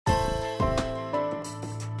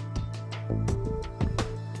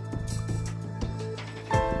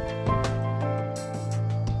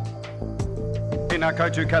Tēnā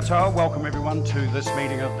koutou katoa. Welcome everyone to this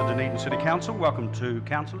meeting of the Dunedin City Council. Welcome to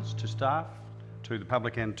councillors, to staff, to the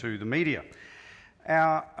public and to the media.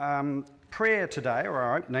 Our prayer today, or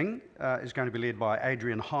our opening, is going to be led by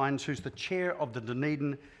Adrian Hines, who's the chair of the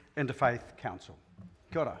Dunedin Interfaith Council.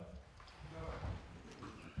 Kia ora.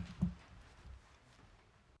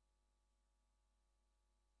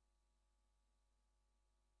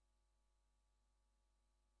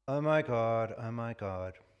 O my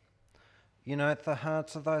God, unite the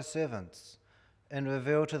hearts of thy servants and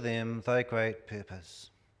reveal to them thy great purpose.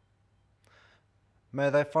 May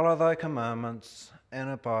they follow thy commandments and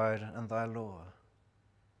abide in thy law.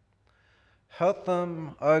 Help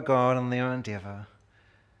them, O God, in their endeavour,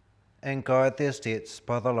 and guide their steps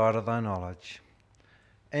by the light of thy knowledge,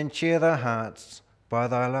 and cheer their hearts by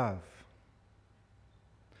thy love.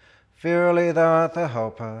 Verily thou art their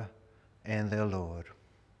helper and their Lord.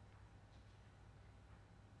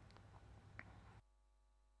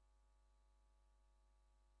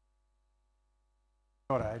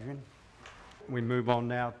 Right, Adrian. We move on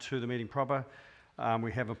now to the meeting proper.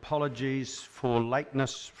 We have apologies for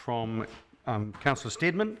lateness from Councillor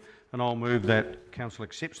Steadman, and I'll move that Council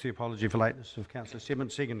accepts the apology for lateness of Councillor Steadman.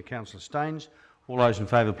 Second, Councillor Staines. All those in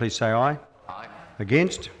favour, please say aye. Aye.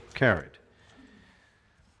 Against? Carried.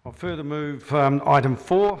 I'll further move item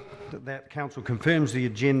 4, that Council confirms the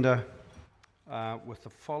agenda with the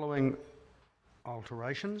following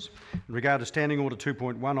alterations. In regard to Standing Order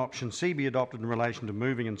 2.1, option C be adopted in relation to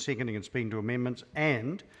moving and seconding and speaking to amendments,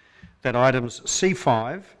 and that items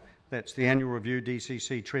C5, that's the annual review,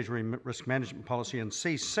 DCC Treasury Risk Management Policy, and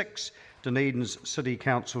C6, Dunedin's City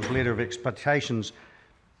Council's letter of expectation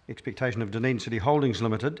of Dunedin City Holdings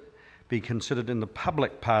Limited, be considered in the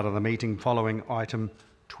public part of the meeting following item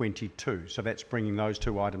 22. So that's bringing those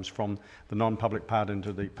two items from the non-public part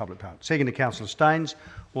into the public part. Second to Councillor Staines.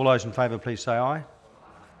 All those in favour, please say aye.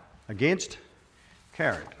 Against?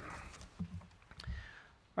 Carried.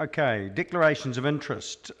 Okay, declarations of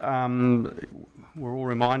interest. We're all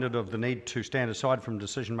reminded of the need to stand aside from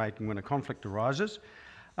decision making when a conflict arises.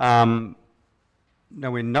 Now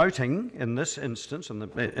we're noting in this instance, in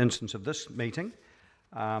the instance of this meeting,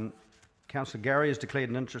 Councillor Gary has declared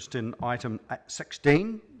an interest in item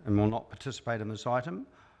 16 and will not participate in this item.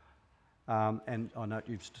 And I note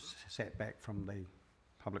you've sat back from the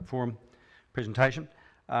public forum presentation.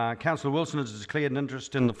 Councillor Wilson has declared an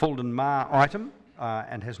interest in the Fulden Mar item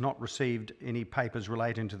and has not received any papers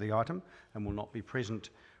relating to the item and will not be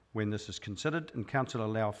present when this is considered. And Councillor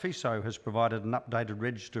Laufiso has provided an updated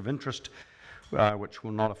register of interest which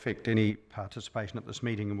will not affect any participation at this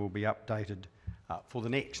meeting and will be updated for the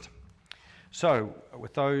next. So,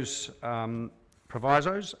 with those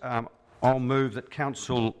provisos, I'll move that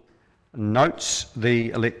Council notes the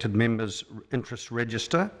elected members' interest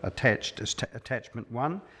register attached as attachment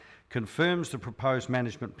 1, confirms the proposed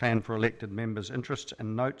management plan for elected members' interests,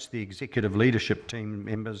 and notes the executive leadership team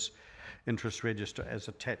members' interest register as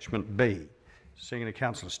attachment B. Seeing to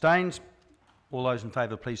Councillor Staines. All those in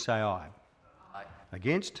favour, please say aye. Aye.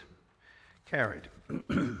 Against? Carried.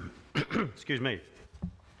 Excuse me.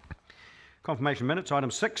 Confirmation minutes, item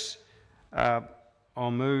 6. I'll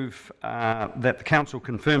move that the Council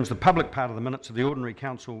confirms the public part of the minutes of the ordinary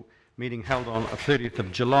Council meeting held on 30th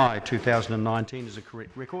of July 2019 is a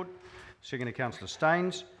correct record. Second to Councillor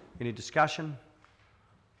Staines. Any discussion?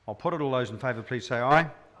 I'll put it. All those in favour, please say aye.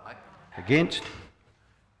 Aye. Against?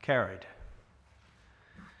 Carried.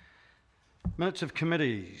 Minutes of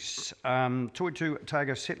committees. Toitu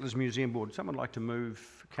Otago Settlers Museum Board. Someone like to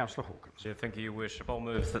move? Councillor Hawkins. Yeah, thank you, Your Worship. I'll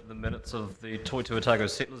move that the minutes of the Toitu Otago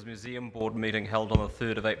Settlers Museum Board meeting held on the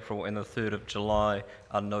 3rd of April and the 3rd of July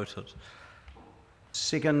are noted.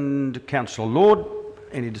 Second, Councillor Lord.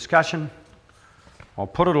 Any discussion? I'll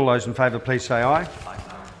put it. All those in favour, please say aye. Aye.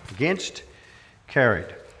 Against?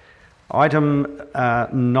 Carried. Item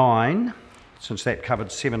 9, since that covered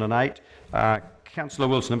 7 and 8, Councillor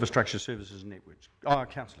Wilson, Infrastructure Services and Networks.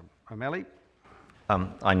 Councillor O'Malley.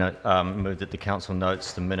 I move that the Council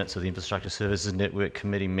notes the minutes of the Infrastructure Services Network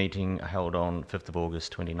Committee meeting held on 5th of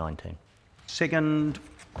August 2019. Second,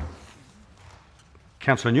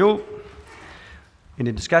 Councillor Newell.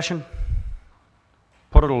 Any discussion?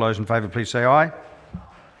 Put it. All those in favour, please say aye.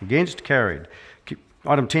 Against? Carried.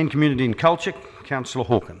 Item 10, Community and Culture. Councillor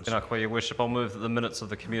Hawkins. Your Worship, I'll move that the minutes of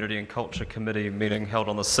the Community and Culture Committee meeting held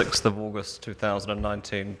on the 6th of August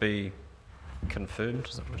 2019 be confirmed.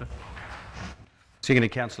 Is that better? Second to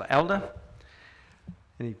Councillor Elder.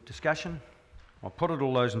 Any discussion? I'll put it.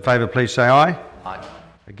 All those in favour, please say aye. Aye.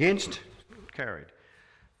 Against? Carried.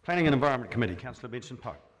 Planning and Environment Committee. Councillor Benson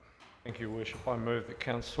Pope. Thank you, Your Worship. I move that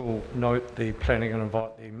Council note the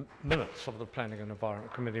minutes of the Planning and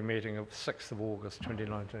Environment Committee meeting of 6th of August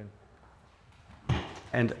 2019.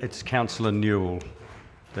 And it's Councillor Newell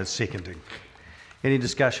that's seconding. Any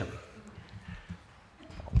discussion?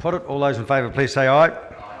 I'll put it. All those in favour, please say aye.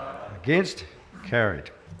 Aye. Against? Carried.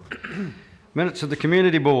 Minutes of the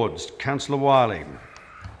community boards. Councillor Wiley.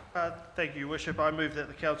 Thank you, Your Worship. I move that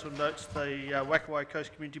the Council notes the Wakawai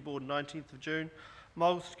Coast Community Board 19th of June,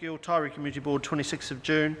 Mulskill Taieri Community Board 26th of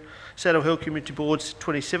June, Saddle Hill Community Boards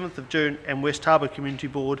 27th of June and West Harbour Community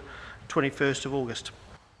Board 21st of August.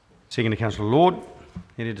 Second to Councillor Lord.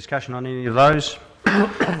 Any discussion on any of those?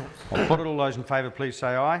 I'll put it. All those in favour, please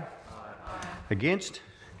say aye. Aye. Against?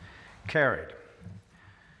 Carried.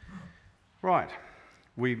 Right.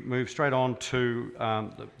 We move straight on to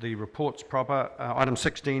the reports proper. Item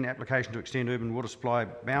 16, application to extend urban water supply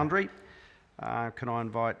boundary. Can I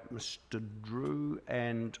invite Mr. Drew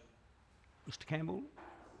and Mr. Campbell?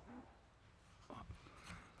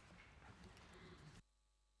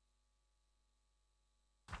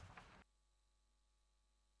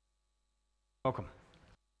 Welcome.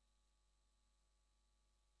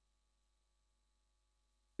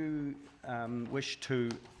 Do you wish to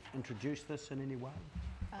introduce this in any way?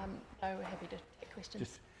 No, we're happy to take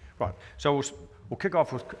questions. Right, so we'll kick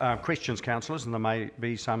off with questions, councillors, and there may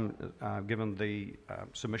be some given the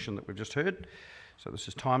submission that we've just heard, so this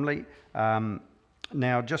is timely.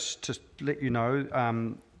 Now, just to let you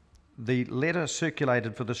know, the letter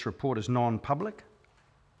circulated for this report is non-public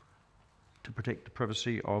to protect the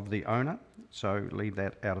privacy of the owner, so leave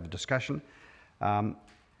that out of the discussion.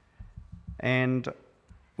 And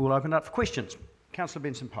we'll open it up for questions. Councillor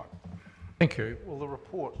Benson-Pope. Thank you. Well, the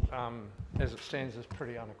report, as it stands, is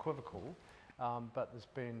pretty unequivocal, but there's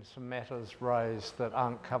been some matters raised that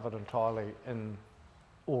aren't covered entirely in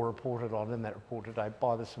or reported on in that report today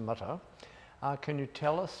by the submitter. Can you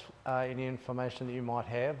tell us any information that you might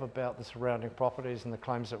have about the surrounding properties and the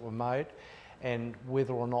claims that were made, and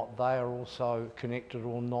whether or not they are also connected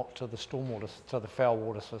or not to the stormwater, to the foul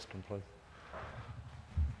water system, please?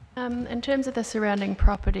 In terms of the surrounding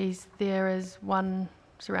properties, there is one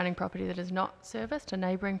surrounding property that is not serviced, a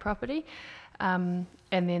neighbouring property, and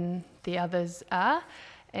then the others are,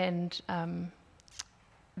 and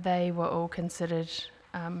they were all considered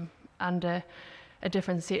under a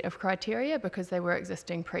different set of criteria because they were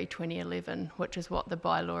existing pre-2011, which is what the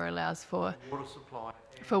bylaw allows for. Water supply.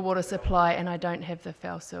 For water supply, and I don't have the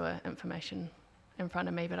foul sewer information in front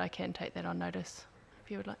of me, but I can take that on notice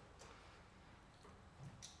if you would like.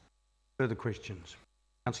 Further questions?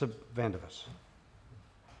 Councillor Vandervis.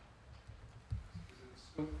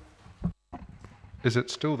 Is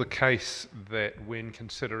it still the case that when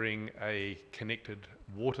considering a connected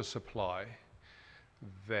water supply,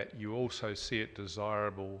 that you also see it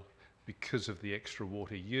desirable, because of the extra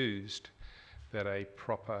water used, that a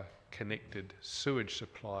proper connected sewage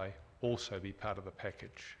supply also be part of the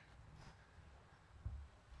package?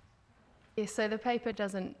 Yes, so the paper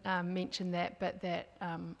doesn't mention that, but that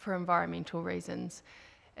for environmental reasons,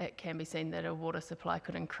 it can be seen that a water supply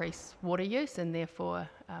could increase water use and therefore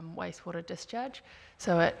wastewater discharge.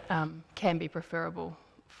 So it can be preferable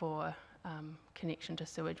for connection to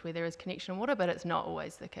sewage where there is connection water, but it's not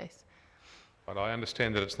always the case. But I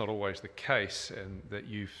understand that it's not always the case and that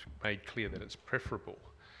you've made clear that it's preferable.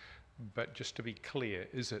 But just to be clear,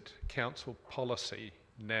 is it council policy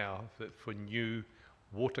now that for new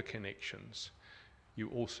water connections, you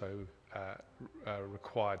also are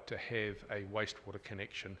required to have a wastewater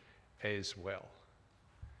connection as well?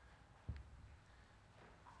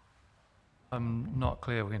 I'm not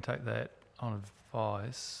clear. We can take that on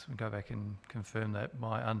advice and go back and confirm that.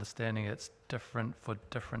 My understanding, it's different for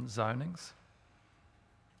different zonings.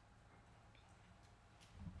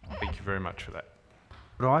 Thank you very much for that.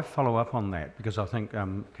 Could I follow up on that? Because I think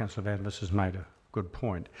Councillor Vandervis has made a good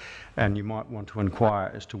point, and you might want to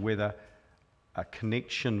inquire as to whether a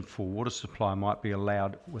connection for water supply might be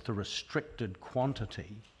allowed with a restricted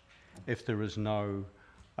quantity if there is no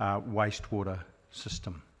wastewater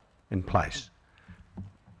system in place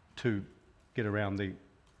to get around the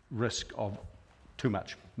risk of too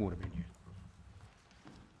much water being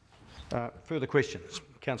used. Further questions?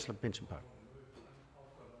 Councillor Benson-Pope.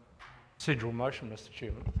 Procedural motion, Mr.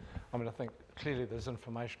 Chairman. I mean, I think clearly there's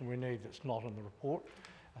information we need that's not in the report.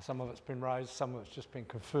 Some of it's been raised, some of it's just been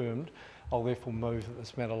confirmed. I'll therefore move that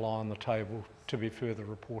this matter lie on the table to be further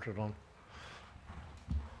reported on.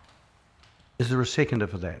 Is there a seconder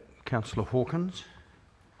for that? Councillor Hawkins?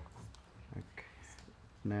 Okay.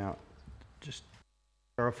 Now, just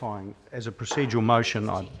clarifying, as a procedural motion,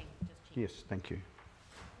 yes, thank you.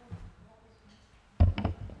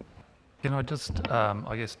 Can I just,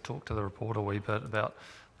 I guess, talk to the report a wee bit about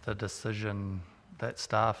the decision that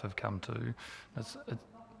staff have come to?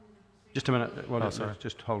 Just a minute. Well, sorry.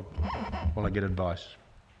 Just hold while I get advice.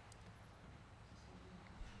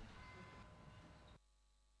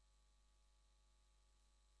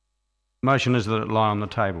 Motion is that it lie on the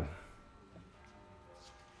table.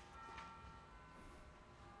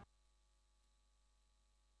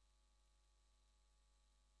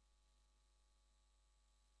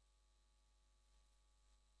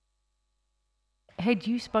 Had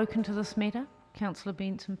you spoken to this matter, Councillor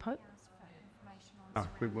Benson Pope? No,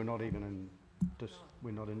 we're not even in.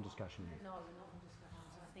 We're not in discussion yet. No, we're not in discussion.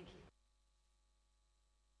 Thank you.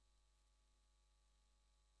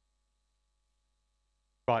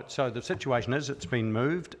 Right. So the situation is, it's been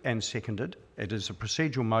moved and seconded. It is a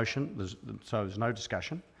procedural motion, so there's no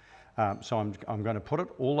discussion. So I'm going to put it.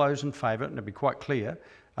 All those in favour, and to be quite clear,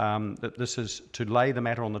 that this is to lay the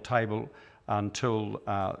matter on the table until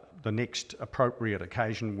the next appropriate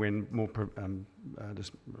occasion when more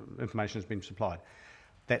this information has been supplied.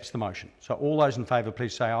 That's the motion. So all those in favour,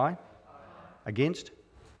 please say aye. Aye. Against?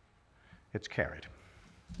 It's carried.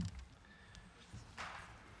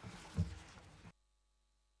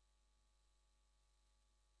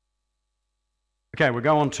 Okay, we'll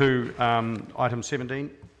go on to item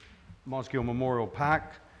 17, Mosgiel Memorial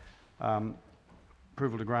Park,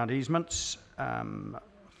 approval to grant easements. I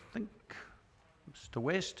think Mr.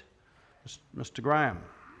 West, Mr. Graham.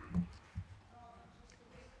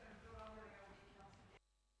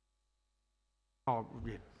 Oh,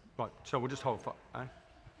 yeah, right, so we'll just hold for,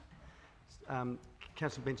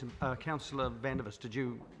 Councillor Benson, Councillor Vandervis, did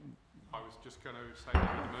you? I was just going to say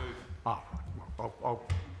that we move. Oh, well, I'll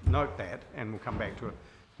note that and we'll come back to it.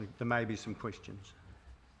 There may be some questions.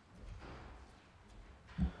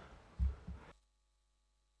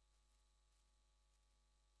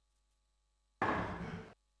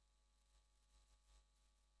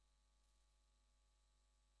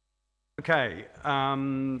 Okay,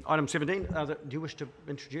 item 17, do you wish to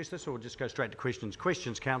introduce this or just go straight to questions?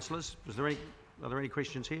 Questions, councillors? Are there any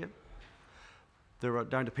questions here? There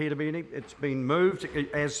don't appear to be any. It's been moved,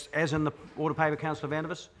 as in the order paper, Councillor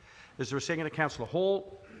Vandervis. Is there a second to Councillor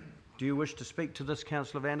Hall? Do you wish to speak to this,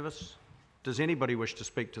 Councillor Vandervis? Does anybody wish to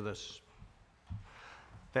speak to this?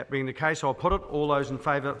 That being the case, I'll put it. All those in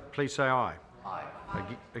favour, please say aye. Aye.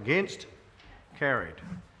 Against? Carried.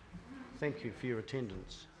 Thank you for your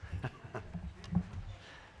attendance.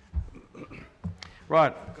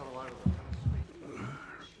 Right.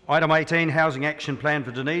 Item 18, Housing Action Plan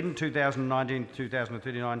for Dunedin,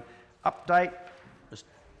 2019-2039 update.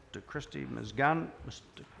 Mr. Christie, Ms. Gunn,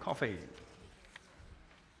 Mr. Coffey.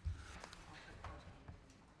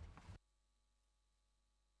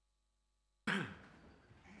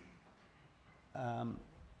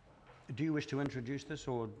 Do you wish to introduce this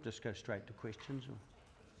or just go straight to questions? Or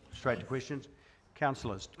straight to questions?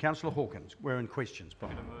 Councillors, Councillor Hawkins, we're in questions.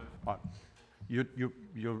 Happy to move. Right.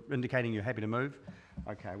 You're indicating you're happy to move?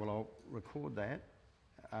 Okay, well, I'll record that.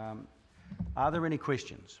 Are there any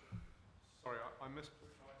questions? Sorry, I missed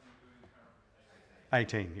which item you're doing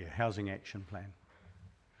currently. 18, yeah, Housing Action Plan.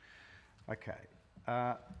 Okay.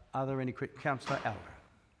 Are there any questions? Councillor Elder.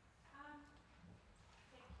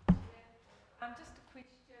 Just a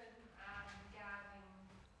question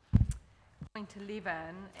regarding point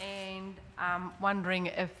 11 and wondering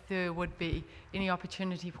if there would be any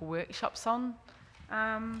opportunity for workshops on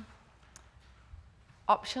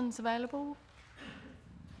options available?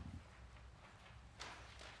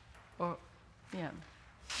 Or, yeah.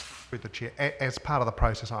 With the Chair, as part of the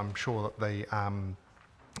process, I'm sure that the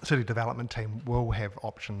City Development team will have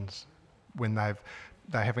options when they're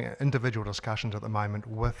having individual discussions at the moment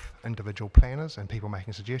with individual planners and people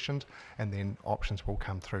making suggestions, and then options will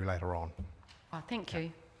come through later on. Oh, thank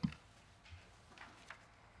you.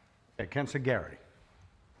 Yeah, Councillor Gary.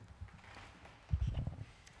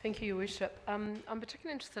 Thank you, Your Worship. I'm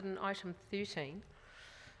particularly interested in item 13,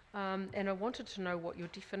 and I wanted to know what your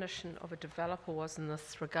definition of a developer was in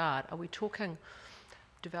this regard. Are we talking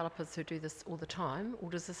developers who do this all the time, or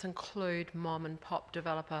does this include mom and pop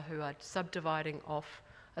developer who are subdividing off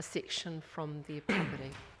a section from their property?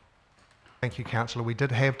 Thank you, Councillor. We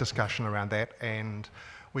did have discussion around that, and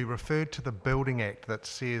we referred to the Building Act that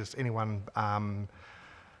says anyone,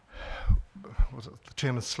 was it the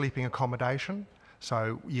term is sleeping accommodation?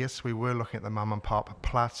 So yes, we were looking at the mum and pop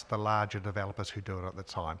plus the larger developers who do it at the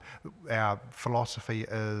time. Our philosophy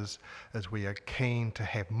is we are keen to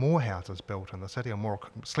have more houses built in the city or more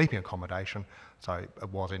sleeping accommodation, so it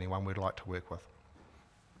was anyone we'd like to work with.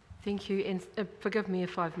 Thank you, and forgive me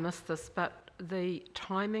if I've missed this, but the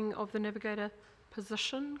timing of the Navigator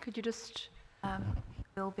position? Could you just...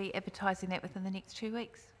 We'll be advertising that within the next 2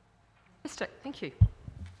 weeks. Fantastic, thank you.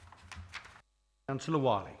 Councillor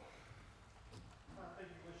Wiley.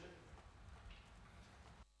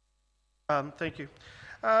 Thank you.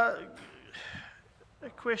 A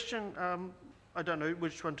question, I don't know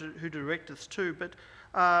which one who to direct this to, but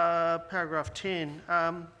paragraph 10,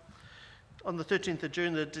 on the 13th of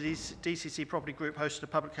June, the DCC Property Group hosted a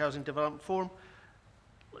public housing development forum.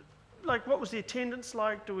 Like, what was the attendance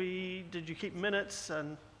like? Did you keep minutes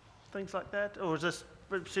and things like that? Or is this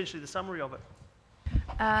essentially the summary of it?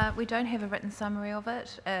 We don't have a written summary of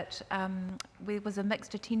it. There was a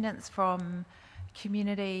mixed attendance from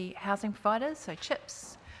community housing providers, so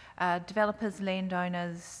CHIPS, developers,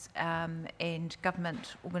 landowners, and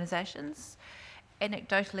government organisations.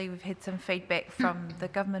 Anecdotally, we've had some feedback from the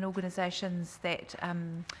government organisations that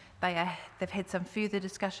they've had some further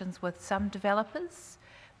discussions with some developers,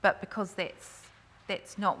 but because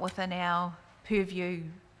that's not within our purview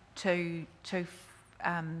to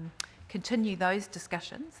continue those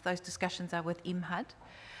discussions are with MHUD.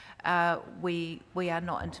 We are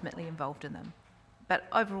not intimately involved in them. But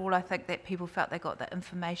overall, I think that people felt they got the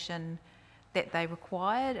information that they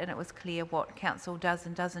required, and it was clear what council does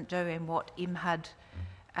and doesn't do, and what MHUD,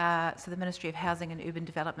 so the Ministry of Housing and Urban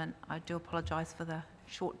Development, I do apologise for the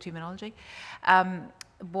short terminology,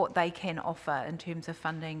 what they can offer in terms of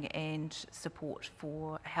funding and support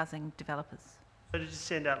for housing developers. So did you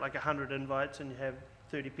send out like 100 invites and you have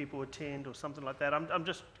 30 people attend or something like that? I'm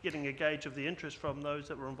just getting a gauge of the interest from those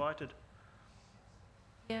that were invited.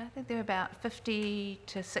 Yeah, I think there were about 50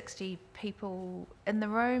 to 60 people in the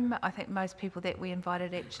room. I think most people that we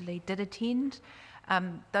invited actually did attend.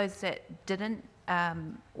 Those that didn't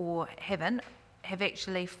or haven't have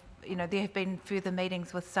actually, there have been further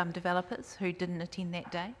meetings with some developers who didn't attend that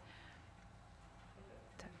day.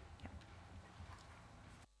 So, yeah.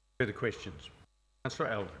 Further questions? Councillor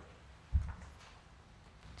Elder.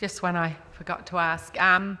 Just one I forgot to ask.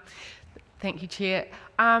 Thank you, Chair.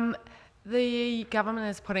 The government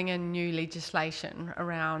is putting in new legislation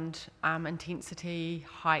around intensity,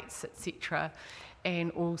 heights, etc.,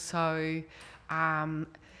 and also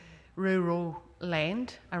rural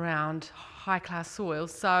land around high-class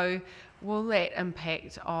soils. So will that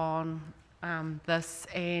impact on this,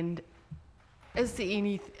 and is there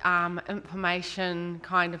any information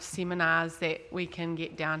kind of seminars that we can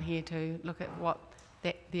get down here to look at what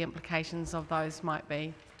the implications of those might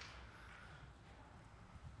be?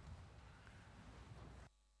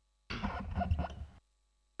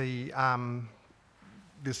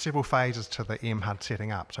 There's several phases to the MHUD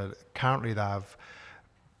setting up. So currently they've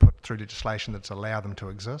put through legislation that's allowed them to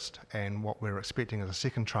exist, and what we're expecting as a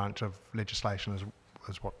second tranche of legislation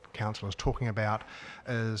is what Council is talking about,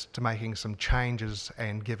 is to making some changes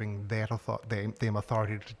and giving them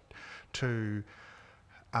authority to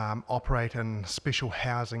operate in special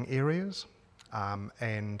housing areas,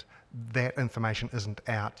 and that information isn't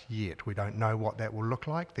out yet. We don't know what that will look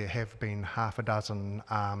like. There have been half a dozen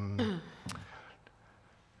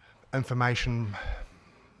information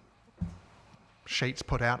sheets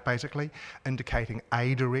put out, basically indicating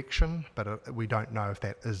a direction, but we don't know if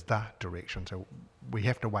that is the direction, so we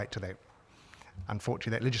have to wait till that.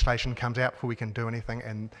 Unfortunately, that legislation comes out before we can do anything,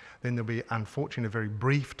 and then there'll be, unfortunately, a very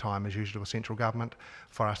brief time, as usual with central government,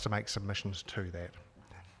 for us to make submissions to that.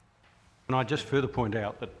 And I just further point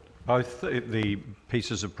out that both the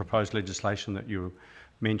pieces of proposed legislation that you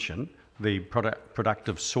mentioned, the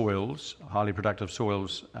productive soils, highly productive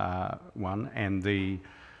soils one, and the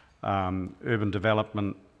urban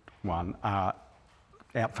development one, are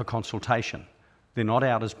out for consultation. They're not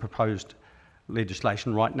out as proposed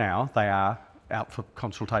legislation right now. They are out for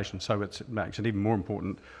consultation, so it makes it even more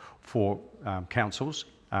important for councils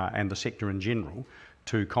and the sector in general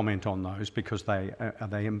to comment on those, because they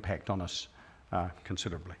impact on us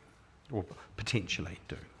considerably, or potentially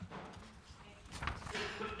do.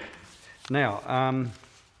 Now, are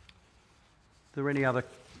there any other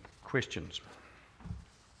questions?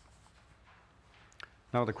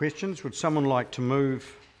 No other questions? Would someone like to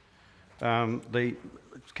move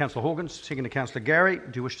Councillor Hawkins, second to Councillor Gary.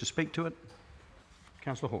 Do you wish to speak to it?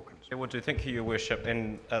 Councillor Hawkins. I would do. Thank you, Your Worship,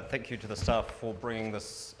 and thank you to the staff for bringing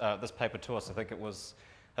this paper to us. I think it was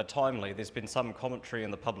timely. There's been some commentary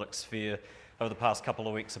in the public sphere over the past couple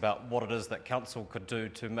of weeks about what it is that council could do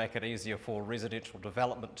to make it easier for residential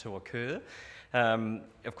development to occur.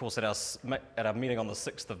 Of course, at our meeting on the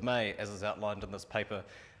 6th of May, as is outlined in this paper,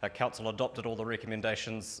 council adopted all the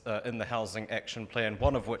recommendations in the Housing Action Plan,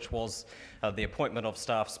 one of which was the appointment of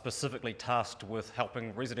staff specifically tasked with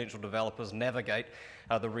helping residential developers navigate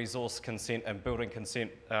the resource consent and building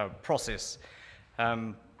consent process.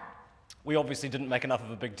 We obviously didn't make enough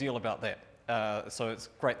of a big deal about that. So it's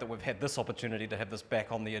great that we've had this opportunity to have this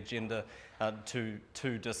back on the agenda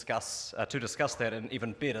to discuss that, and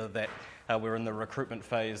even better that we're in the recruitment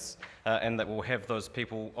phase and that we'll have those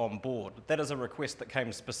people on board. That is a request that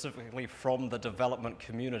came specifically from the development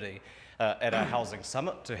community at our housing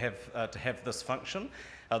summit to have this function.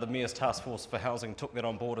 The Mayor's Task Force for Housing took that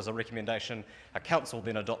on board as a recommendation. Council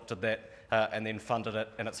then adopted that and then funded it,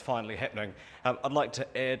 and it's finally happening. I'd like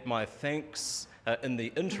to add my thanks in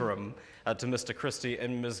the interim to Mr. Christie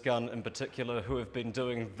and Ms. Gunn in particular, who have been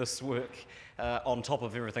doing this work on top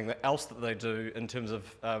of everything else that they do in terms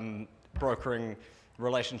of brokering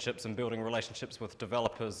relationships and building relationships with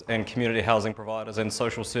developers and community housing providers and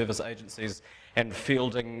social service agencies, and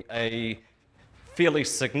fielding a fairly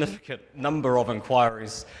significant number of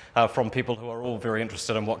inquiries from people who are all very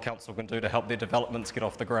interested in what council can do to help their developments get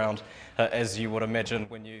off the ground, as you would imagine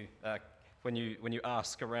when you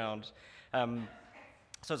ask around.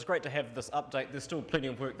 So it's great to have this update. There's still plenty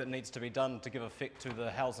of work that needs to be done to give effect to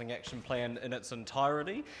the Housing Action Plan in its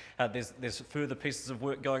entirety. There's further pieces of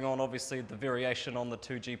work going on, obviously the variation on the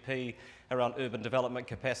 2GP around urban development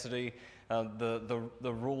capacity, the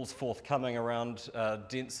rules forthcoming around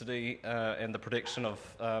density and the protection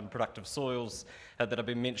of productive soils that have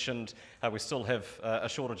been mentioned. We still have a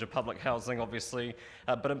shortage of public housing, obviously,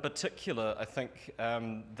 but in particular, I think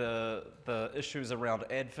the issues around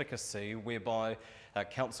advocacy, whereby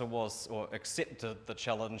Council was or accepted the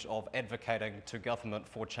challenge of advocating to government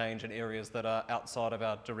for change in areas that are outside of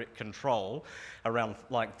our direct control, around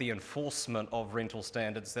like the enforcement of rental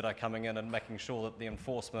standards that are coming in and making sure that the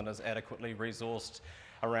enforcement is adequately resourced,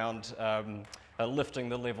 around lifting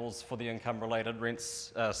the levels for the income-related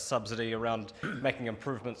rents subsidy, around making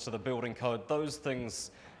improvements to the building code. Those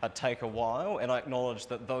things take a while, and I acknowledge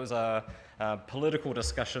that those are political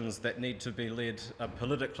discussions that need to be led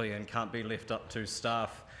politically and can't be left up to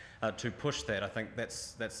staff to push that. I think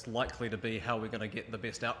that's likely to be how we're going to get the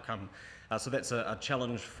best outcome. So that's a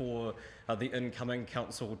challenge for the incoming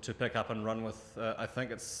council to pick up and run with. I think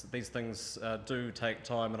these things do take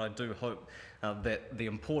time, and I do hope that the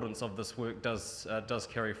importance of this work does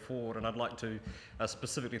carry forward. And I'd like to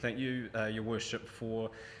specifically thank you, Your Worship, for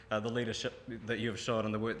the leadership that you've shown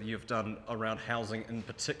and the work that you've done around housing in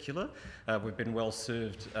particular. We've been well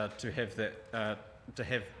served to have that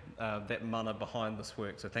mana behind this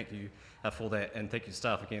work. So thank you for that, and thank you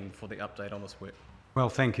staff again for the update on this work. Well,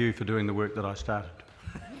 thank you for doing the work that I started.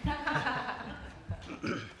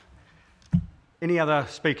 Any other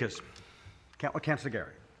speakers? Councillor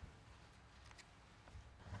Gary.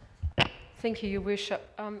 Thank you, Your Worship.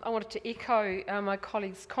 I wanted to echo my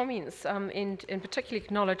colleague's comments and particularly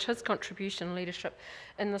acknowledge his contribution and leadership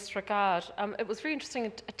in this regard. It was very interesting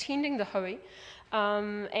attending the hui,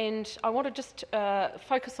 and I want to just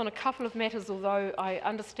focus on a couple of matters, although I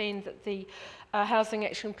understand that the Housing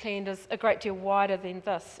Action Plan is a great deal wider than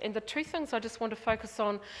this. And the two things I just want to focus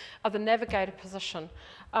on are the navigator position,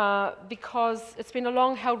 because it's been a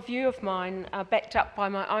long-held view of mine, backed up by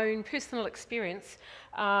my own personal experience,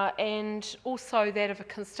 and also that of a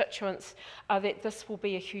constituents, that this will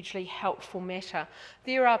be a hugely helpful matter.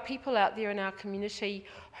 There are people out there in our community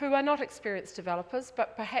who are not experienced developers,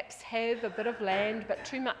 but perhaps have a bit of land, but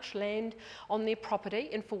too much land on their property,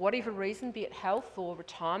 and for whatever reason, be it health or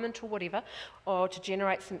retirement or whatever, or to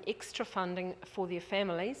generate some extra funding for their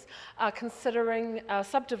families, are considering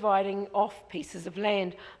subdividing off pieces of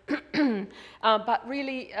land. But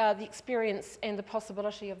really, the experience and the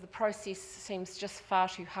possibility of the process seems just far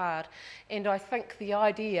too hard. And I think the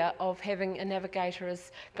idea of having a navigator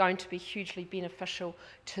is going to be hugely beneficial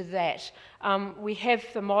to that. We have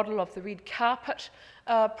the model of the red carpet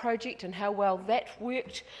project and how well that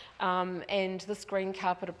worked, and this green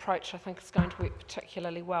carpet approach I think is going to work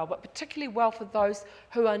particularly well, but particularly well for those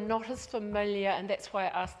who are not as familiar, and that's why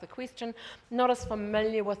I asked the question, not as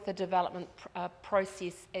familiar with the development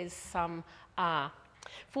process as some are.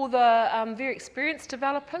 For the very experienced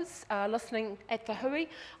developers listening at the hui,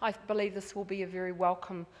 I believe this will be a very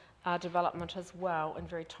welcome development as well, and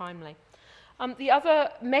very timely. The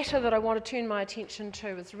other matter that I want to turn my attention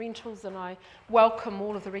to is rentals, and I welcome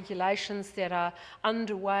all of the regulations that are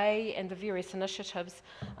underway and the various initiatives.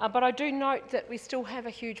 But I do note that we still have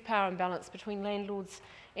a huge power imbalance between landlords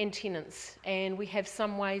and tenants, and we have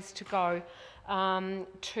some ways to go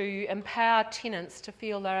to empower tenants to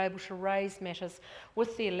feel they're able to raise matters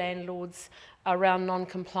with their landlords around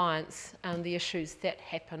non-compliance and the issues that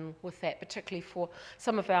happen with that, particularly for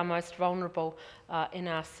some of our most vulnerable in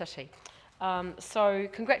our city. So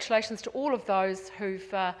congratulations to all of those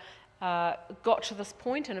who've got to this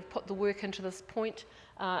point and have put the work into this point,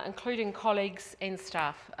 including colleagues and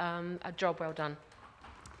staff. A job well done.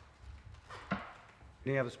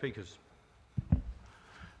 Any other speakers?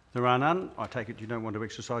 There are none. I take it you don't want to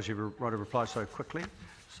exercise your right of reply so quickly.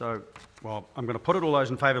 So, well, I'm going to put it. All those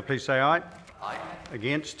in favour, please say aye. Aye.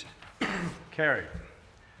 Against? Carried.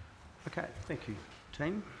 Okay, thank you,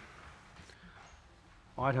 team.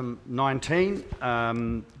 Item 19,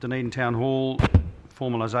 Dunedin Town Hall,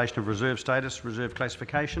 formalisation of reserve status, reserve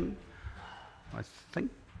classification. I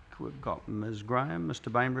think we've got Ms Graham,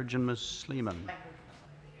 Mr Bainbridge and Ms Sleeman.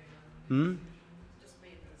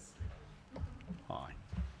 Hi.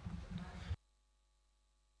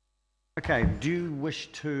 Okay, do you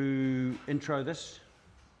wish to intro this?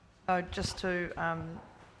 Just to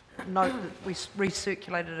note that we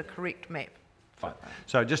recirculated a correct map. Fine.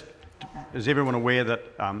 So just, is everyone aware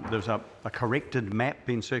that there's a corrected map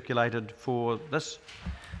being circulated for this?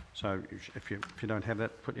 So if you don't have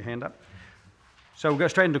that, put your hand up. So we'll go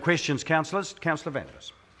straight into questions, councillors. Councillor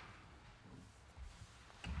Vanders.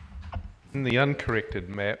 In the uncorrected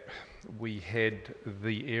map, we had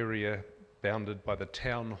the area bounded by the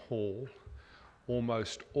town hall,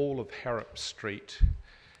 almost all of Harrop Street,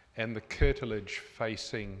 and the curtilage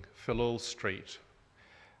facing Philil Street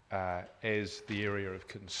as the area of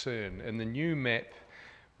concern. In the new map,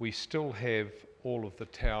 we still have all of the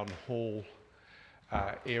town hall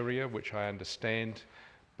area, which I understand,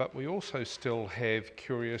 but we also still have,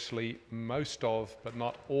 curiously, most of, but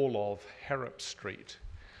not all of, Harrop Street.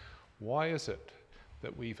 Why is it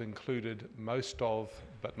that we've included most of,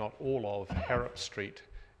 but not all of, Harrop Street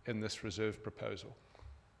in this reserve proposal?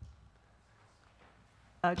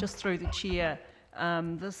 Just through the chair,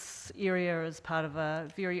 this area is part of a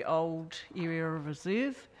very old area of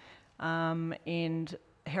reserve, and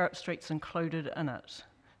Harrop Street's included in it.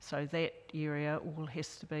 So that area all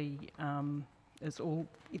has to be, is all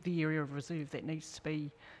the area of reserve that needs to be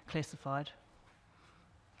classified.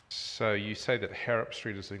 So you say that Harrop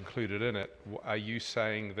Street is included in it. Are you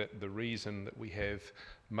saying that the reason that we have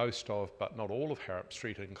most of, but not all of Harrop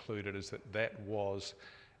Street included is that that was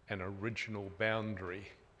an original boundary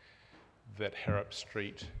that Harrop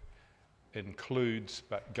Street includes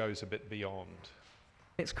but goes a bit beyond?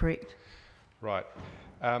 That's correct. Right.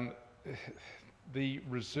 The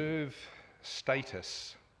reserve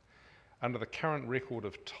status, under the current record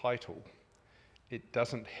of title, it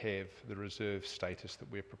doesn't have the reserve status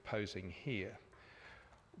that we're proposing here.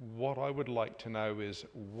 What I would like to know is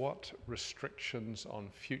what restrictions on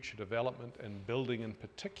future development and building in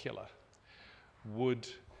particular would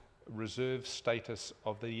reserve status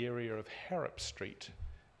of the area of Harrop Street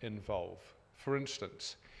involve? For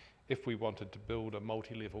instance, if we wanted to build a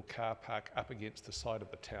multi-level car park up against the side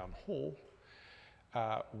of the town hall,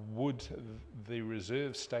 would the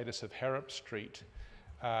reserve status of Harrop Street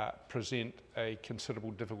present a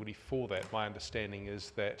considerable difficulty for that? My understanding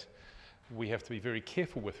is that we have to be very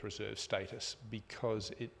careful with reserve status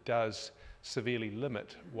because it does severely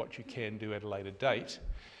limit what you can do at a later date.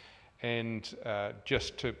 And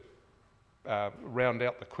just to round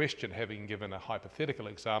out the question, having given a hypothetical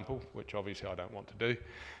example, which obviously I don't want to do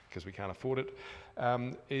because we can't afford it,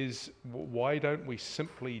 is why don't we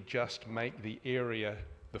simply just make the area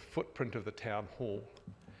the footprint of the town hall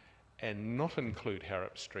and not include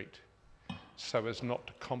Harrop Street so as not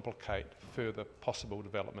to complicate further possible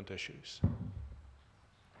development issues?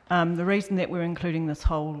 The reason that we're including this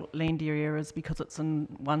whole land area is because it's in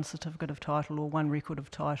one certificate of title or one record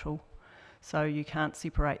of title. So you can't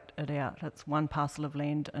separate it out. It's one parcel of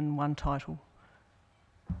land and one title.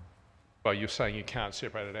 Well, you're saying you can't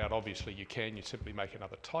separate it out. Obviously you can. You simply make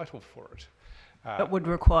another title for it. It would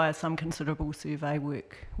require some considerable survey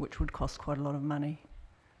work, which would cost quite a lot of money.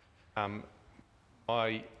 Given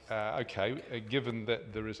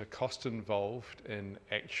that there is a cost involved in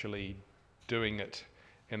actually doing it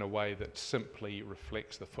in a way that simply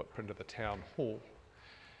reflects the footprint of the town hall,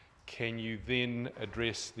 can you then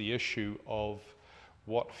address the issue of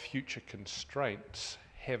what future constraints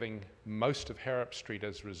having most of Harrop Street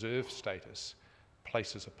as reserve status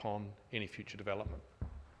places upon any future development?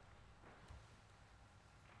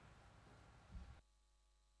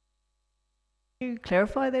 Can you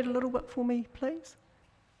clarify that a little bit for me, please?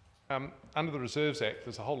 Under the Reserves Act,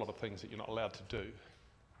 there's a whole lot of things that you're not allowed to do.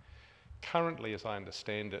 Currently, as I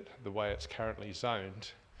understand it, the way it's currently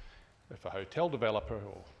zoned, if a hotel developer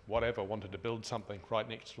or whatever wanted to build something right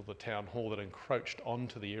next to the town hall that encroached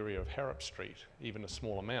onto the area of Harrop Street, even a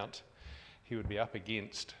small amount, he would be up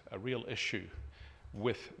against a real issue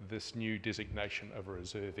with this new designation of a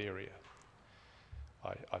reserve area.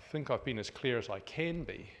 I think I've been as clear as I can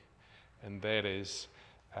be, and that is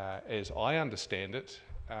As I understand it,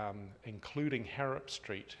 including Harrop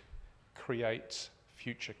Street creates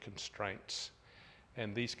future constraints,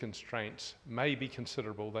 and these constraints may be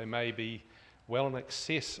considerable. They may be well in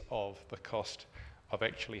excess of the cost of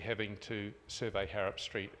actually having to survey Harrop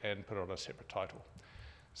Street and put it on a separate title.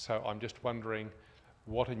 So I'm just wondering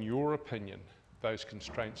what, in your opinion, those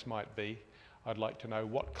constraints might be. I'd like to know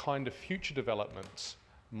what kind of future developments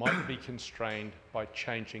might be constrained by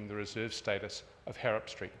changing the reserve status of Harrop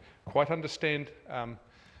Street. Quite understand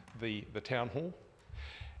the town hall,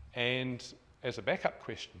 and as a backup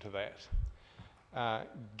question to that,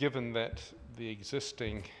 given that the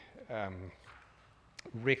existing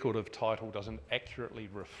record of title doesn't accurately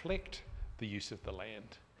reflect the use of the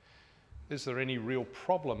land, is there any real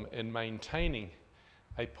problem in maintaining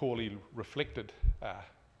a poorly reflected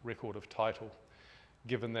record of title,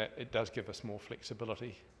 given that it does give us more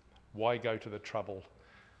flexibility? Why go to the trouble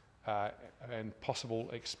and possible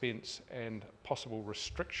expense and possible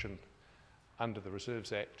restriction under the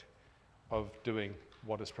Reserves Act of doing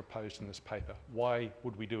what is proposed in this paper? Why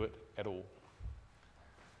would we do it at all?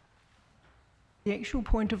 The actual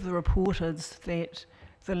point of the report is that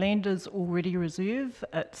the land is already reserve.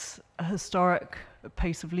 It's a historic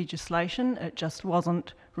piece of legislation. It just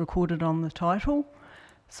wasn't recorded on the title.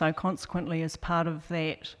 So consequently, as part of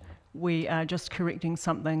that, we are just correcting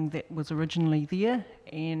something that was originally there,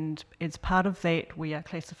 and as part of that, we are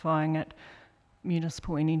classifying it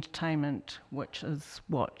municipal and entertainment, which is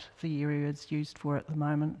what the area is used for at the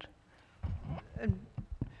moment. And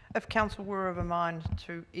if council were of a mind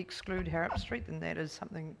to exclude Harrop Street, then that is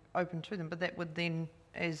something open to them, but that would then,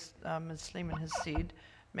 as Ms Sleeman has said,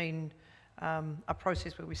 mean a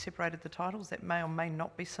process where we separated the titles. That may or may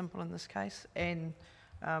not be simple in this case, and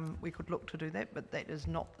we could look to do that, but that is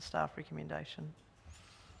not the staff recommendation.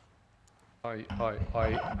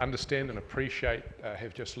 I understand and appreciate,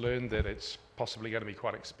 have just learned that it's possibly going to be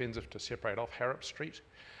quite expensive to separate off Harrop Street.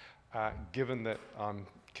 Given that I'm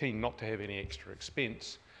keen not to have any extra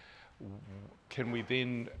expense, can we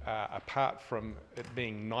then, apart from it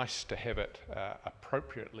being nice to have it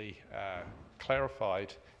appropriately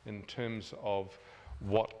clarified in terms of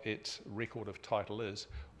what its record of title is,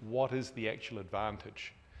 what is the actual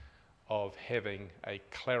advantage of having a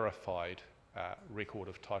clarified record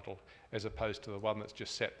of title as opposed to the one that's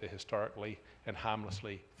just sat there historically and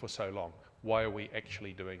harmlessly for so long? Why are we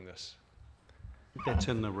actually doing this? That's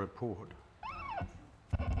in the report.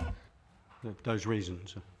 Those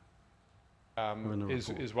reasons.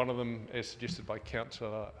 Is one of them, as suggested by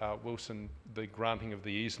Councillor Wilson, the granting of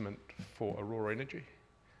the easement for Aurora Energy?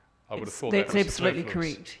 I would have thought that's that was absolutely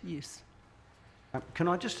superfluous. correct, yes. Can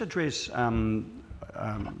I just address, you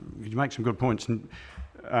make some good points,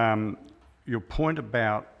 and your point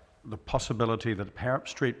about the possibility that Harrop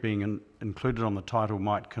Street being included on the title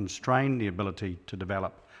might constrain the ability to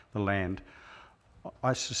develop the land.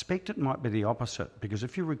 I suspect it might be the opposite, because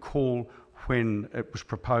if you recall when it was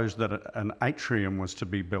proposed that an atrium was to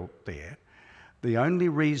be built there, the only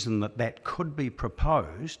reason that that could be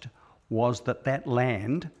proposed was that that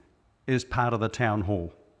land is part of the town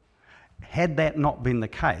hall. Had that not been the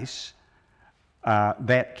case,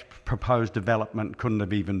 that proposed development couldn't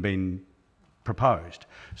have even been proposed.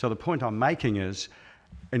 So the point I'm making is,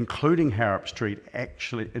 including Harrop Street,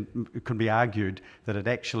 actually, it could be argued that it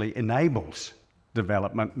actually enables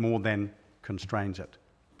development more than constrains it.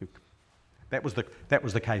 That was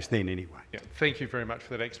the case then anyway. Yeah, thank you very much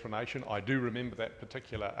for that explanation. I do remember that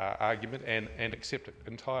particular argument and accept it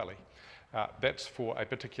entirely. That's for a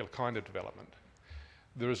particular kind of development.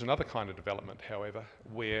 There is another kind of development, however,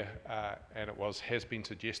 where, and has been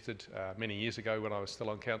suggested many years ago when I was still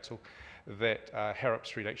on council, that Harrop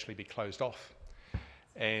Street actually be closed off.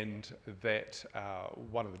 And that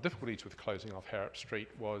one of the difficulties with closing off Harrop Street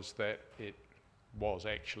was that it was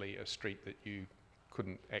actually a street that you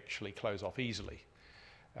couldn't actually close off easily.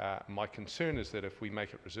 My concern is that if we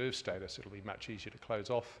make it reserve status, it'll be much easier to close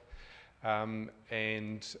off. And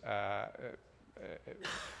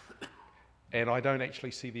I don't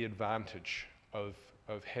actually see the advantage of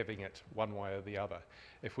having it one way or the other.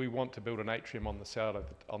 If we want to build an atrium on the side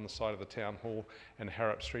of the town hall and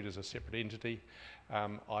Harrop Street is a separate entity,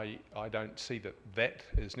 I don't see that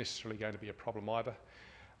is necessarily going to be a problem either.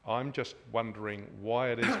 I'm just wondering why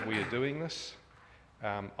it is we are doing this.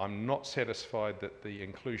 I'm not satisfied that the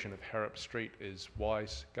inclusion of Harrop Street is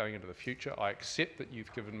wise going into the future. I accept that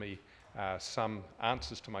you've given me some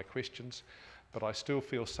answers to my questions, but I still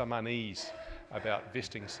feel some unease about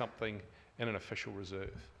vesting something in an official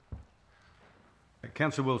reserve.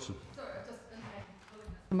 Councillor Wilson.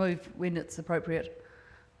 Move when it's appropriate.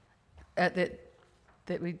 That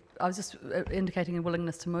I was just indicating a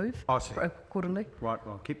willingness to move accordingly. Right,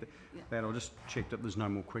 well, I'll keep that. I'll just check that there's no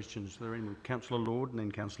more questions. Are there any more? Councillor Lord and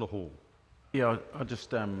then Councillor Hall. Yeah, I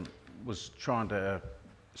just was trying to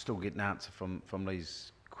still get an answer from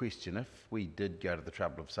Lee's question. If we did go to the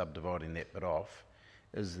trouble of subdividing that bit off,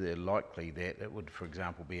 is there likely that it would, for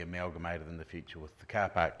example, be amalgamated in the future with the car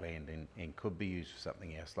park land and could be used for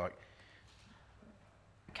something else? Like,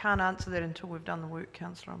 I can't answer that until we've done the work,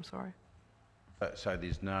 Councillor, I'm sorry. so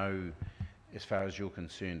there's no, as far as you're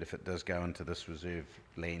concerned, if it does go into this reserve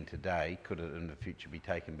land today, could it in the future be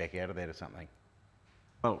taken back out of that or something?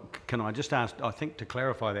 Well, can I just ask, I think to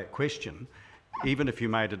clarify that question, even if you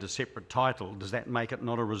made it a separate title, does that make it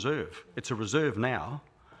not a reserve? It's a reserve now,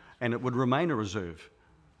 and it would remain a reserve.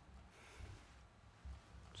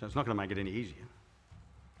 So it's not going to make it any easier.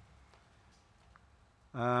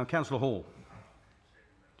 Councillor Hall.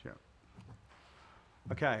 Yeah.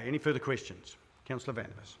 Okay, any further questions? Councillor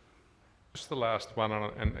Vandervis. Just the last one,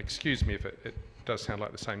 and excuse me if it does sound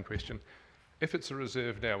like the same question. If it's a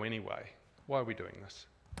reserve now anyway, why are we doing this?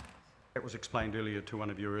 That was explained earlier to one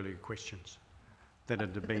of your earlier questions, that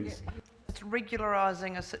it had been... It's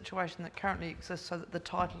regularising a situation that currently exists so that the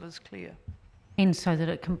title is clear. And so that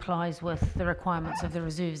it complies with the requirements of the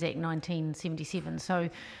Reserves Act 1977. So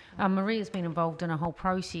Maria's been involved in a whole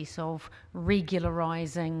process of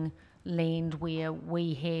regularising land where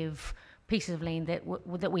we have pieces of land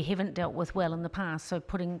that we haven't dealt with well in the past. So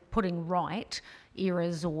putting right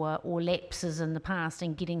errors or lapses in the past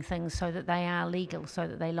and getting things so that they are legal, so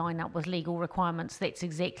that they line up with legal requirements. That's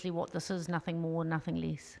exactly what this is, nothing more, nothing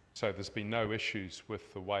less. So there's been no issues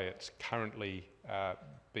with the way it's currently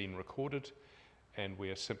been recorded, and we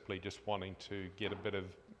are simply just wanting to get a bit of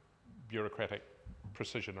bureaucratic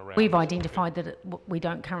precision around. We've identified that we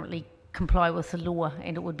don't currently comply with the law,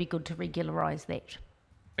 and it would be good to regularise that.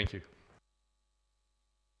 Thank you.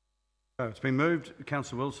 So it's been moved.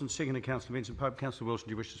 Councillor Wilson, seconded Councillor Vincent Pope. Councillor Wilson,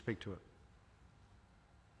 do you wish to speak to it?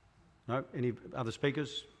 No? Any other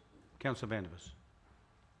speakers? Councillor Vandervis.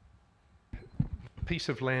 Piece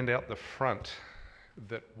of land out the front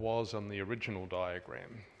that was on the original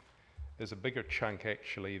diagram is a bigger chunk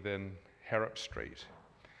actually than Harrop Street.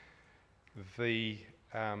 The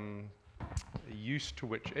use to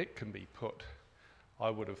which it can be put,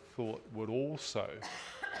 I would have thought, would also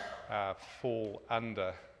fall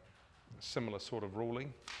under similar sort of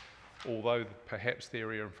ruling, although perhaps the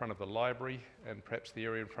area in front of the library and perhaps the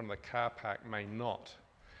area in front of the car park may not.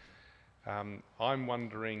 I'm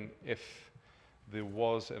wondering if there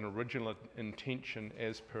was an original intention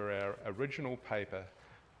as per our original paper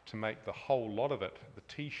to make the whole lot of it, the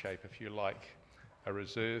T-shape if you like, a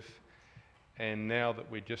reserve, and now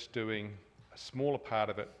that we're just doing a smaller part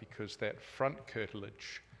of it because that front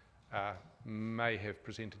curtilage may have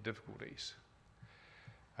presented difficulties.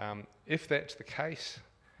 If that's the case,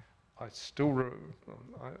 I still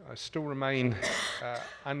remain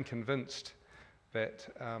unconvinced that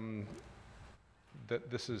that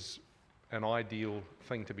this is an ideal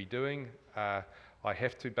thing to be doing. I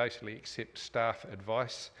have to basically accept staff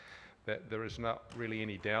advice that there is not really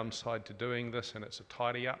any downside to doing this, and it's a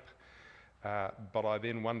tidy up. But I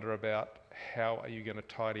then wonder about how are you going to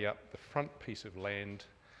tidy up the front piece of land,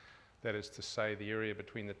 that is to say the area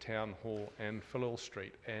between the Town Hall and Philil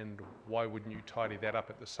Street, and why wouldn't you tidy that up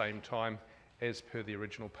at the same time as per the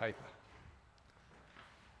original paper?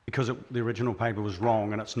 Because the original paper was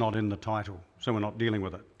wrong and it's not in the title, so we're not dealing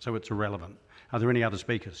with it, so it's irrelevant. Are there any other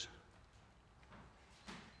speakers?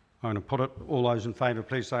 I'm going to put it. All those in favour,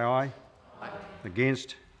 please say aye. Aye.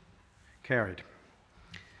 Against? Carried.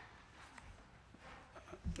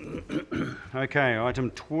 Okay, item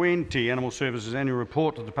 20, Animal Services Annual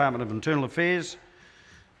Report to the Department of Internal Affairs.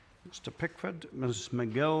 Mr Pickford, Ms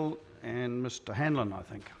McGill and Mr Hanlon, I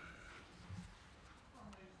think.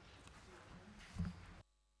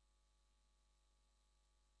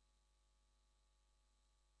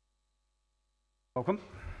 Welcome.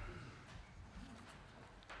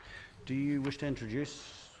 Do you wish to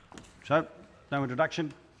introduce? So, no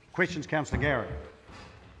introduction. Questions, Councillor Gary.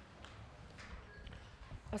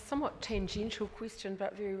 A somewhat tangential question,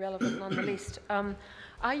 but very relevant nonetheless.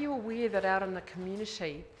 Are you aware that out in the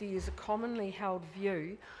community there's a commonly held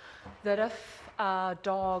view that if a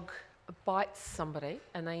dog bites somebody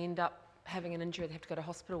and they end up having an injury they have to go to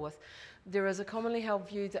hospital with, there is a commonly held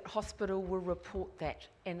view that hospital will report that,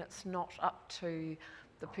 and it's not up to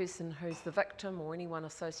the person who's the victim or anyone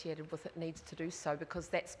associated with it needs to do so, because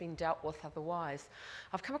that's been dealt with otherwise.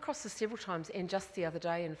 I've come across this several times, and just the other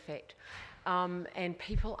day in fact, and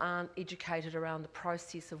people aren't educated around the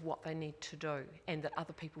process of what they need to do, and that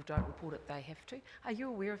other people don't report it, they have to. Are you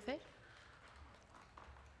aware of that?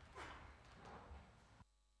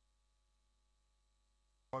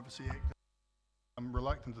 Privacy Act. I'm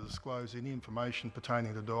reluctant to disclose any information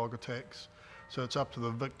pertaining to dog attacks, so it's up to the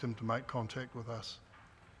victim to make contact with us.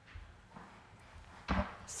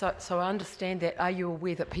 So I understand that. Are you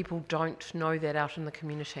aware that people don't know that out in the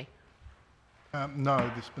community? No,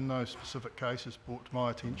 there's been no specific cases brought to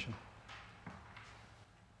my attention.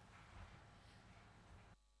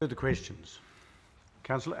 Further questions?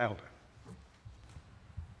 Councillor Elder.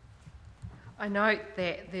 I note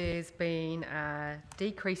that there's been a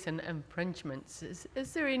decrease in infringements.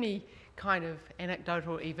 Is there any kind of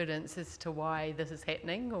anecdotal evidence as to why this is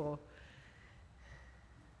happening, or?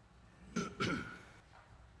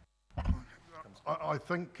 I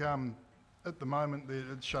think at the moment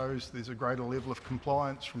it shows there's a greater level of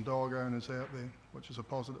compliance from dog owners out there, which is a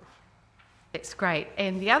positive. That's great.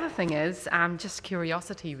 And the other thing is, just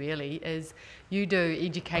curiosity really, is you do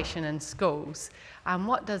education in schools.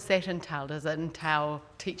 What does that entail? Does it entail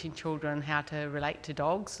teaching children how to relate to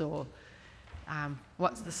dogs, or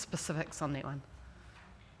what's the specifics on that one?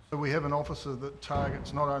 So we have an officer that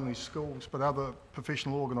targets not only schools but other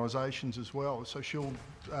professional organisations as well. So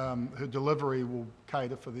her delivery will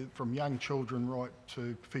cater from young children right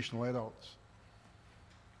to professional adults.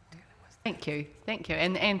 Thank you,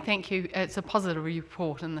 and thank you. It's a positive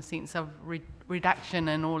report in the sense of reduction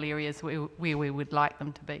in all areas where we would like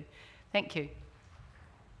them to be. Thank you.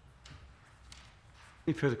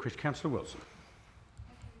 Any further questions? Councillor Wilson.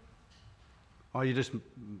 Oh, you just...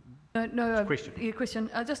 No, question. Yeah, question.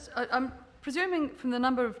 I'm presuming from the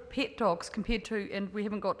number of pet dogs compared to, and we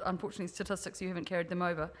haven't got, unfortunately, statistics, you haven't carried them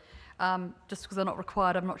over, just because they're not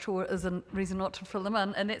required, I'm not sure is a reason not to fill them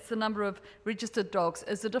in, and that's the number of registered dogs.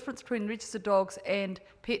 Is the difference between registered dogs and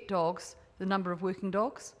pet dogs the number of working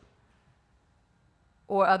dogs?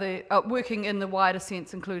 Or are they working in the wider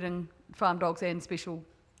sense, including farm dogs and special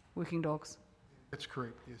working dogs? That's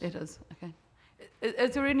correct, yes. It is, okay.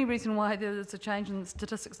 Is there any reason why there's a change in the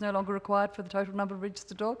statistics no longer required for the total number of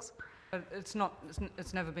registered dogs? It's not.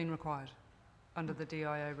 It's never been required under the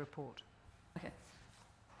DIA report. Okay.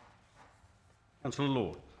 Councillor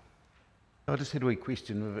Lord. I just had a wee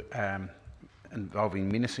question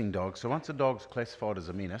involving menacing dogs. So once a dog's classified as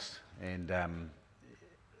a menace and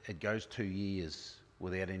it goes 2 years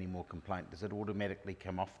without any more complaint, does it automatically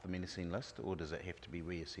come off the menacing list, or does it have to be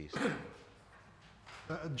reassessed?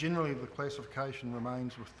 Generally, the classification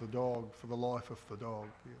remains with the dog for the life of the dog.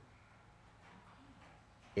 Yeah.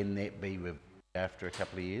 Can that be reviewed after a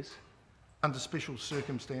couple of years? Under special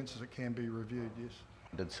circumstances, it can be reviewed, yes.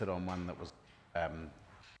 I did sit on one that was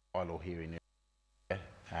bylaw hearing.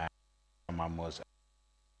 One was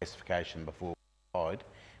classification before applied,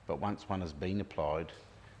 but once one has been applied,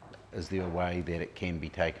 is there a way that it can be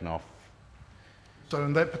taken off? So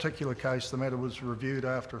in that particular case, the matter was reviewed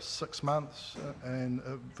after 6 months and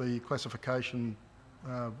the classification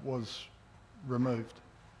was removed.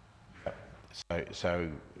 So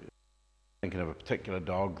thinking of a particular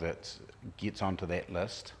dog that gets onto that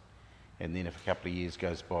list, and then if a couple of years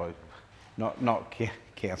goes by, not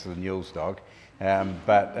Councillor Newell's dog,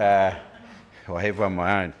 but I have one of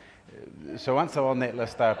my own. So once they're on that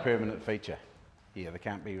list, they're a permanent feature. Yeah, they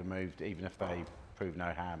can't be removed even if they prove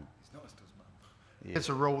no harm. Yeah. As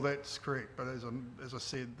a rule, that's correct, but as I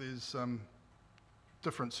said, there's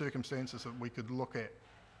different circumstances that we could look at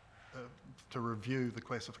to review the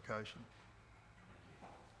classification.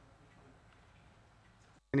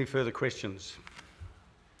 Any further questions?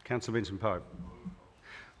 Councillor Benson-Pope.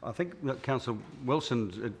 I think that Councillor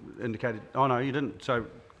Wilson indicated... Oh, no, you didn't. So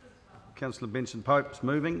Councillor Benson-Pope is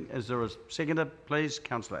moving. Is there a seconder, please?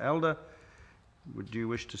 Councillor Elder. Would you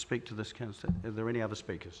wish to speak to this, Councillor? Are there any other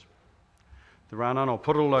speakers? There are none. I'll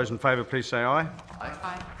put all those in favour, please say aye.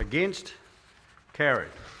 Aye. Against? Carried.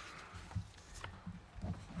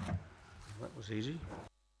 That was easy.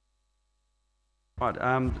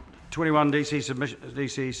 Right, 21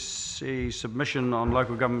 DCC submission on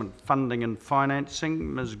local government funding and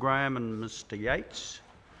financing. Ms Graham and Mr Yates.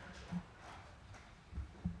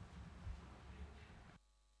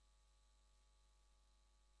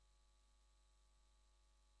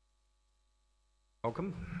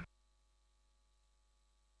 Welcome.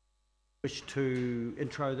 Wish to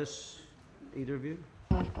intro this, either of you?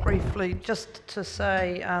 Briefly, just to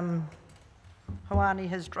say, Hawani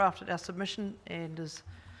has drafted our submission and is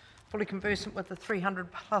fully conversant with the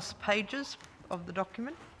 300 plus pages of the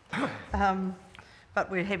document, but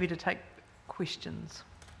we're happy to take questions.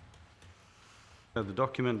 So the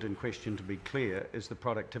document in question, to be clear, is the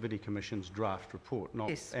Productivity Commission's draft report, not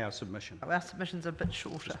Yes. our submission. Our submission's a bit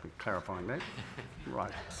shorter. Just be clarifying that.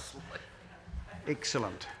 Right.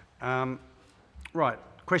 Excellent. Right,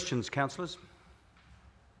 questions, councillors?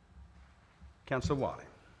 Councillor Wiley.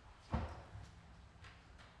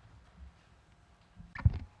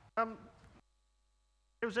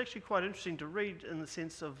 It was actually quite interesting to read in the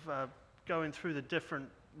sense of going through the different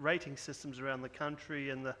rating systems around the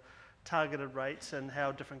country and the targeted rates and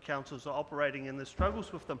how different councils are operating and the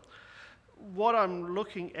struggles with them. What I'm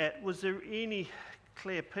looking at, was there any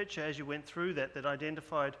clear picture as you went through that that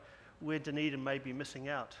identified where Dunedin may be missing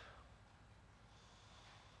out?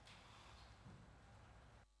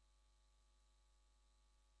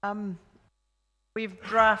 We've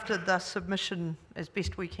drafted the submission as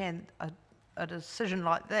best we can. A decision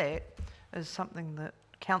like that is something that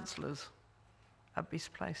councillors are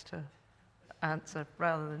best placed to answer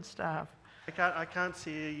rather than staff. I can't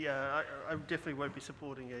see, I definitely won't be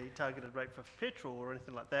supporting a targeted rate for petrol or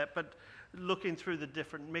anything like that, but looking through the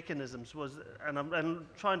different mechanisms and I'm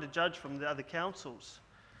trying to judge from the other councils.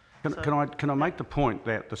 Can I make the point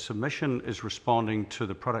that the submission is responding to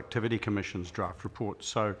the Productivity Commission's draft report?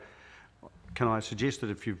 So can I suggest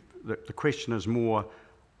that the question is more,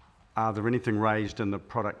 are there anything raised in the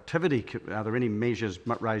are there any measures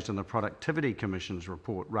raised in the Productivity Commission's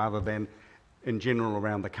report rather than in general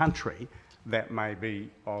around the country that may be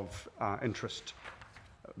of interest?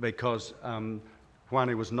 Because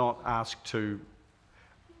Juani was not asked to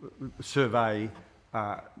survey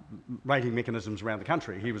rating mechanisms around the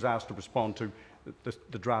country. He was asked to respond to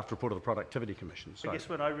the draft report of the Productivity Commission. So. I guess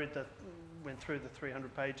when I went through the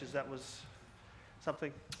 300 pages, that was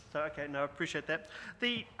something. So, okay, no, I appreciate that.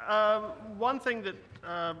 The one thing that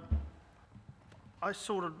I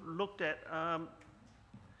sort of looked at,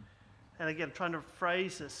 and again, trying to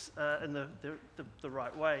phrase this in the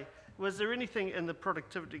right way, was there anything in the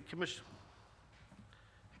Productivity Commission,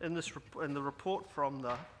 in the report from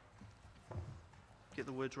the, get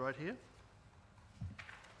the words right here,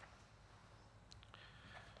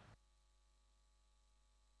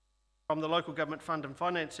 from the Local Government Fund and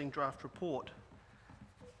Financing draft report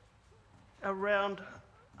around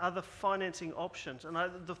other financing options? And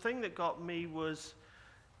the thing that got me was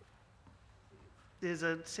there's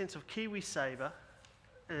a sense of KiwiSaver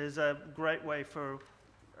is a great way for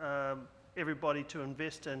everybody to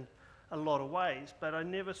invest in a lot of ways, but I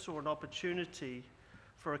never saw an opportunity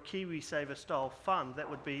for a KiwiSaver style fund that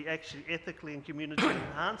would be actually ethically and community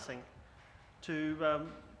enhancing to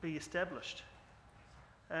be established.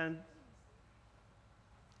 And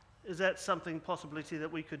is that something, possibility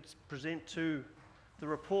that we could present to the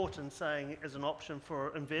report and saying as an option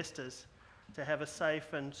for investors to have a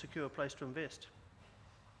safe and secure place to invest?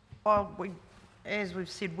 Well, as we've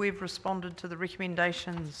said, we've responded to the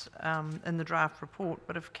recommendations in the draft report,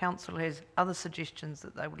 but if council has other suggestions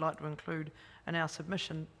that they would like to include in our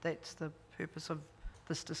submission, that's the purpose of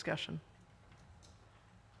this discussion.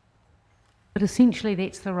 But essentially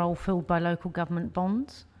that's the role filled by local government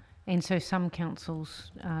bonds. And so some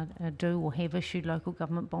councils do or have issued local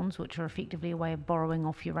government bonds, which are effectively a way of borrowing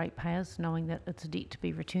off your ratepayers, knowing that it's a debt to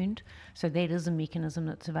be returned. So that is a mechanism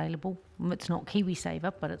that's available. It's not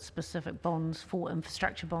KiwiSaver, but it's specific bonds for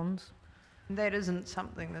infrastructure bonds. And that isn't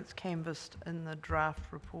something that's canvassed in the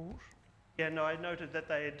draft report. Yeah, no, I noted that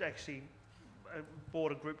they had actually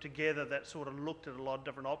brought a group together that sort of looked at a lot of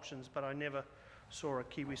different options, but I never saw a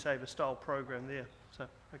KiwiSaver style program there. So,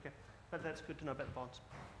 okay, but that's good to know about the bonds.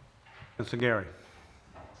 Mr. Gary.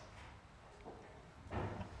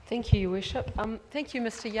 Thank you, Your Worship. Thank you,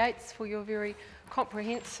 Mr. Yates, for your very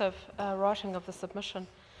comprehensive writing of the submission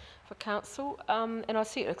for Council. And I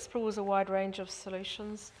see it explores a wide range of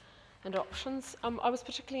solutions and options. I was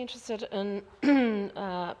particularly interested in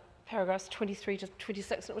paragraphs 23 to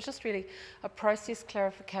 26, and it was just really a process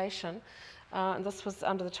clarification. And this was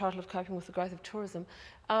under the title of Coping with the Growth of Tourism.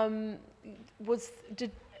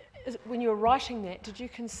 When you were writing that, did you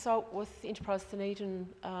consult with Enterprise Dunedin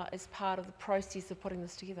as part of the process of putting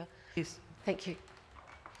this together? Yes. Thank you.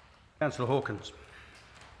 Councillor Hawkins.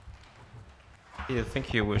 Yeah,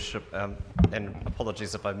 thank you, Your Worship, and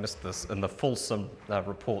apologies if I missed this in the fulsome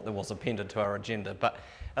report that was appended to our agenda, but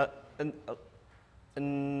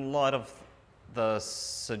in light of the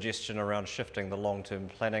suggestion around shifting the long-term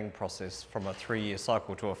planning process from a 3-year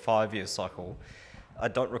cycle to a 5-year cycle, I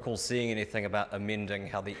don't recall seeing anything about amending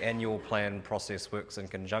how the annual plan process works in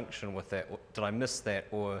conjunction with that. Did I miss that,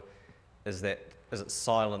 or is it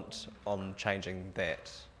silent on changing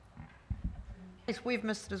that? Yes, we've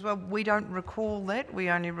missed it as well. We don't recall that. We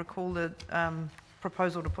only recall the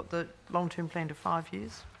proposal to put the long-term plan to 5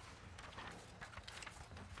 years.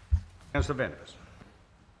 Councillor Vanders.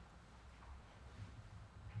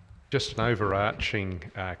 Just an overarching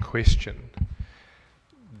question.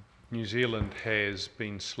 New Zealand has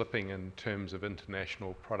been slipping in terms of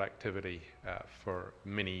international productivity for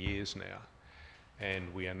many years now,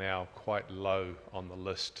 and we are now quite low on the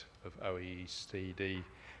list of OECD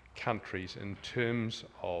countries in terms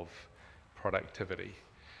of productivity.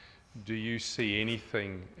 Do you see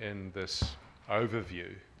anything in this overview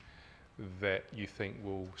that you think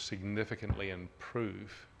will significantly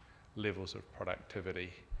improve levels of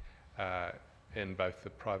productivity in both the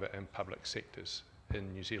private and public sectors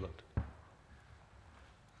in New Zealand?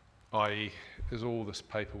 I.e., is all this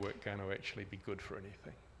paperwork going to actually be good for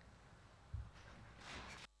anything?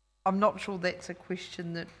 I'm not sure that's a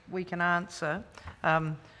question that we can answer.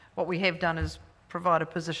 What we have done is provide a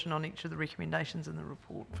position on each of the recommendations in the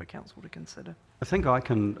report for Council to consider. I think I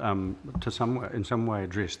can, in some way,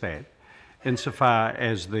 address that. Insofar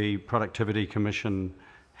as the Productivity Commission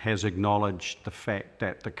has acknowledged the fact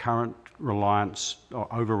that the current reliance or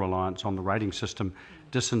over-reliance on the rating system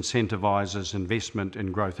disincentivises investment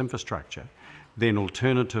in growth infrastructure, then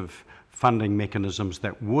alternative funding mechanisms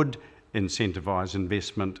that would incentivise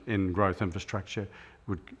investment in growth infrastructure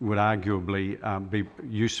would arguably be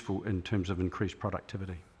useful in terms of increased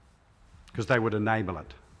productivity, because they would enable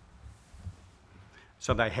it.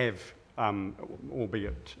 So they have,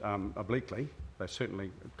 albeit obliquely, they're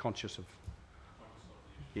certainly conscious of.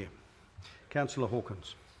 Yeah. Councillor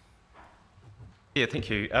Hawkins. Yeah, thank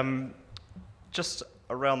you. Just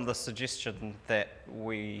around the suggestion that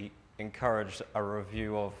we encourage a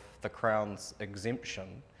review of the Crown's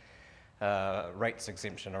exemption, rates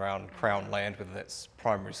exemption around Crown land, whether that's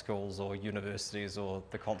primary schools or universities or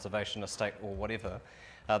the conservation estate or whatever.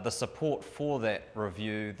 The support for that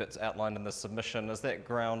review that's outlined in the submission, is that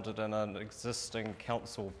grounded in an existing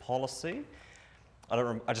council policy?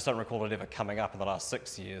 I just don't recall it ever coming up in the last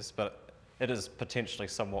 6 years, but it is potentially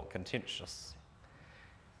somewhat contentious.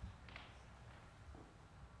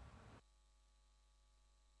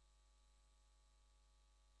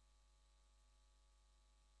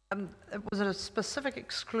 Was it a specific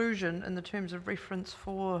exclusion in the terms of reference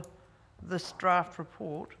for this draft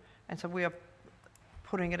report? And so we are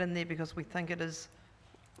putting it in there because we think it is,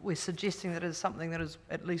 we're suggesting that it is something that is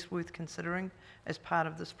at least worth considering as part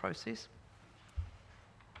of this process.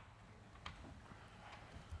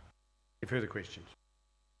 Any further questions?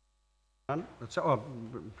 None?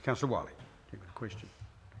 Councillor Wiley, you've got a question.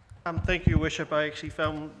 Thank you, Your Worship. I actually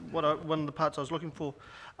found one of the parts I was looking for.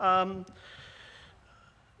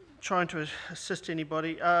 Trying to assist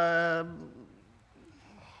anybody.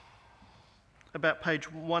 About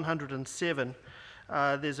page 107,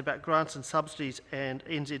 there's about grants and subsidies and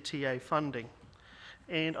NZTA funding.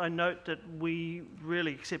 And I note that we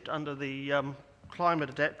really, except under the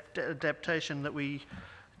climate adaptation, that we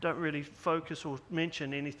don't really focus or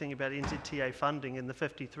mention anything about NZTA funding in the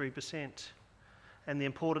 53% and the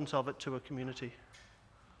importance of it to a community.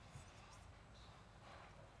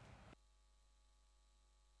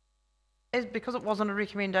 Because it wasn't a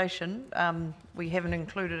recommendation, we haven't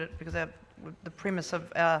included it because the premise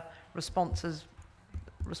of our response is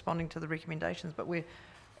responding to the recommendations, but we're,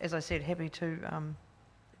 as I said, happy to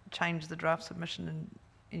change the draft submission in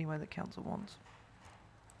any way that Council wants.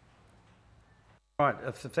 Right,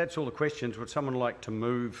 if that's all the questions, would someone like to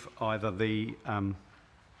move either the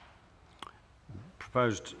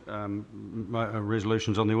proposed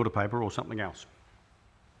resolutions on the order paper or something else?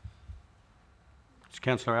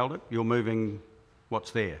 Councillor Elder, you're moving what's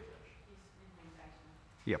there?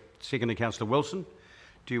 Yep. Secondly, Councillor Wilson.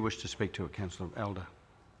 Do you wish to speak to it, Councillor Elder?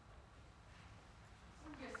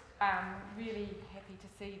 I'm just really happy to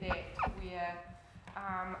see that we're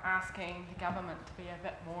asking the government to be a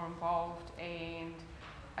bit more involved and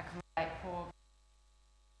accommodate for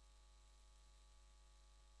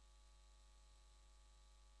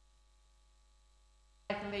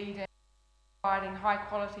take a lead in providing high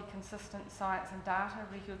quality, consistent science and data,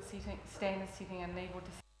 record setting, standard setting and legal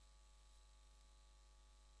decisions.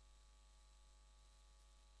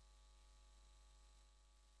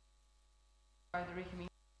 The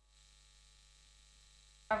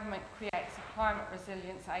government creates a climate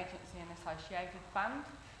resilience agency and associated fund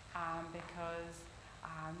because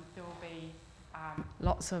there will be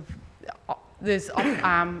lots of, there's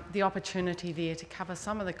the opportunity there to cover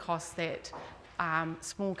some of the costs that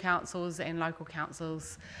small councils and local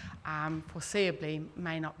councils foreseeably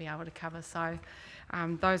may not be able to cover. So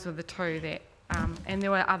those were the two that, and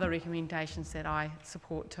there were other recommendations that I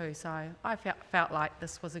support too. So I felt like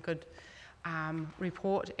this was a good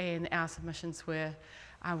report and our submissions were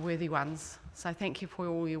worthy ones. So thank you for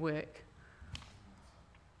all your work.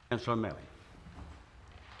 Councillor O'Malley.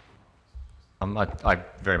 I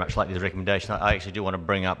very much like this recommendation. I actually do want to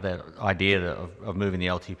bring up that idea of moving the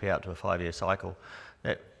LTP out to a 5-year cycle.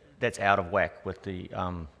 That's out of whack with the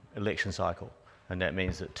election cycle. And that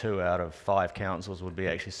means that 2 out of 5 councils would be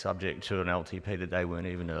actually subject to an LTP that they weren't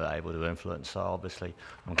even able to influence. So obviously,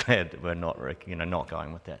 I'm glad that we're not, not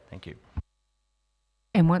going with that. Thank you.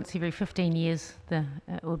 And once every 15 years,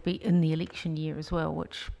 it would be in the election year as well,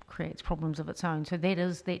 which creates problems of its own. So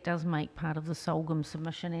that does make part of the Solgum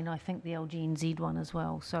submission, and I think the LGNZ one as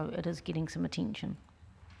well. So it is getting some attention.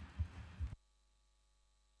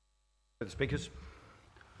 The speakers.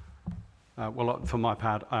 Well, for my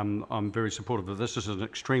part, I'm very supportive of this. This is an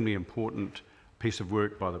extremely important piece of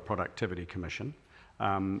work by the Productivity Commission.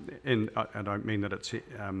 And I don't mean that it's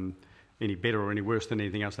any better or any worse than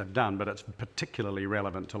anything else they've done, but it's particularly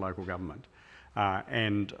relevant to local government.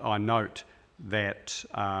 And I note that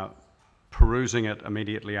perusing it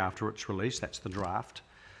immediately after its release, that's the draft,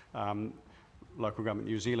 Local Government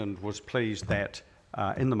New Zealand was pleased that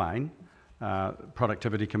in the main,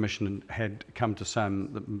 Productivity Commission had come to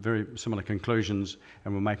some very similar conclusions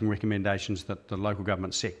and were making recommendations that the local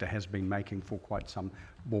government sector has been making for quite some,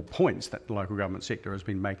 more points that the local government sector has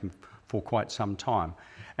been making for quite some time.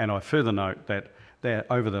 And I further note that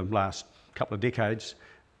over the last couple of decades,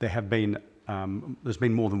 there have been, there's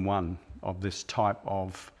been more than one of this type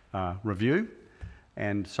of review,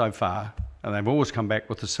 and so far, they've always come back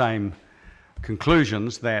with the same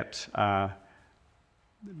conclusions that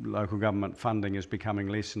local government funding is becoming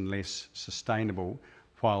less and less sustainable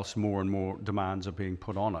whilst more and more demands are being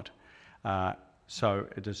put on it. So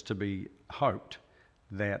it is to be hoped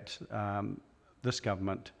that this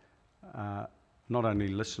government not only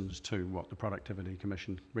listens to what the Productivity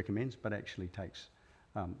Commission recommends, but actually takes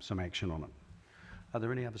some action on it. Are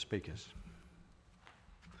there any other speakers?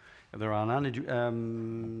 If there are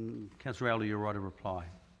none, Councillor Elder, you're right to reply.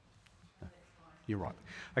 You're right.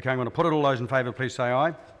 Okay, I'm going to put it. All those in favour, please say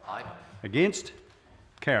aye. Aye. Against?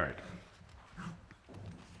 Carried.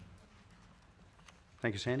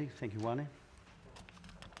 Thank you, Sandy. Thank you, Wani.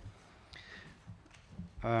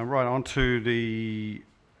 Right, on to the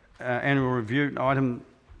annual review item.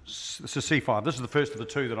 This is C5. This is the first of the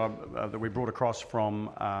two that we brought across from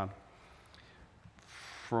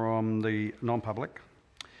the non-public.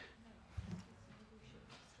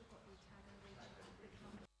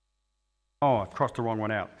 Oh, I've crossed the wrong one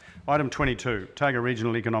out. Item 22, Otago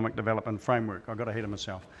Regional Economic Development Framework. I got ahead of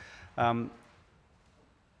myself. Welcome,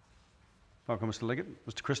 Mr. Liggett.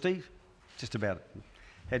 Mr. Christie, just about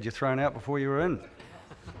had you thrown out before you were in.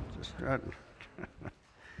 Just right.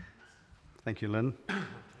 Thank you, Lynn.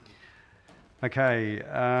 Okay,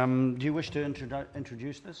 do you wish to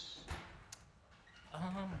introduce this?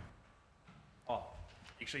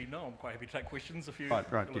 Actually, no, I'm quite happy to take questions if you... Right,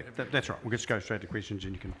 yeah, that's right. We'll just go straight to questions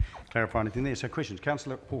and you can clarify anything there. So questions.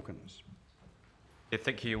 Councillor Hawkins. Yeah,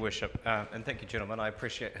 thank you, Your Worship, and thank you, gentlemen. I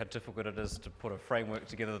appreciate how difficult it is to put a framework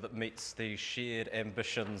together that meets the shared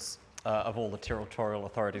ambitions of all the territorial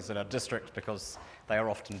authorities in our district, because they are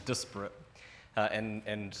often disparate. And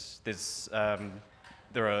there's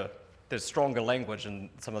stronger language in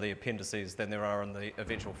some of the appendices than there are in the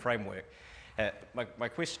eventual framework. My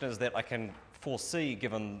question is that I can foresee,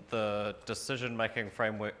 given the decision-making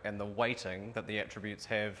framework and the weighting that the attributes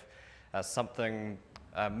have, something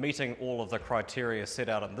meeting all of the criteria set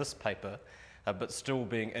out in this paper, but still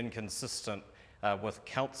being inconsistent with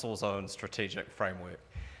Council's own strategic framework.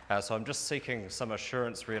 So I'm just seeking some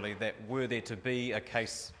assurance, really, that were there to be a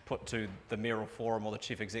case put to the Mayoral Forum or the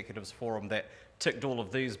Chief Executive's Forum that ticked all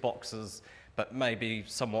of these boxes, but maybe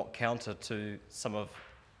somewhat counter to some of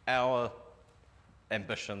our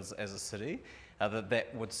ambitions as a city,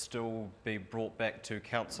 that would still be brought back to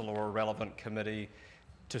Council or a relevant committee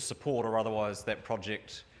to support, or otherwise that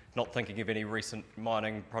project, not thinking of any recent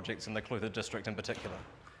mining projects in the Clutha district in particular.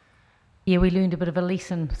 Yeah, we learned a bit of a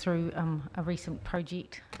lesson through a recent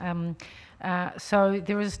project. So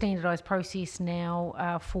there is a standardised process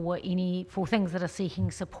now for things that are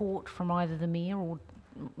seeking support from either the Mayor or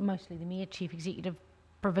mostly the Mayor, Chief Executive,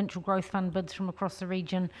 Provincial Growth Fund bids from across the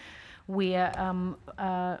region, where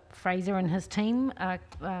Fraser and his team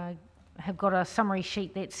have got a summary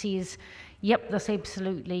sheet that says, yep, this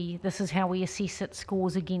is how we assess it,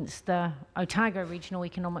 scores against the Otago Regional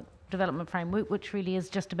Economic Development Framework, which really is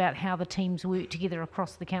just about how the teams work together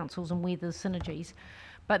across the councils and where there's synergies.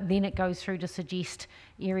 But then it goes through to suggest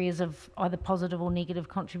areas of either positive or negative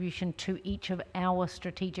contribution to each of our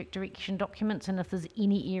strategic direction documents, and if there's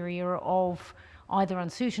any area of either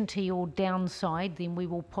uncertainty or downside, then we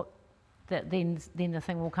will put that then the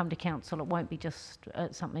thing will come to council. It won't be just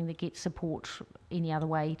something that gets support any other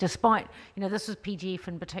way. Despite, this was PGF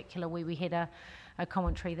in particular, where we had a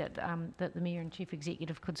commentary that that the Mayor and Chief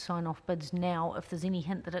Executive could sign off bids now. If there's any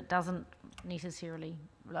hint that it doesn't necessarily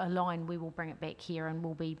align, we will bring it back here and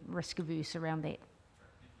we'll be risk averse around that.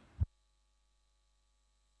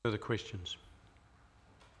 Further questions?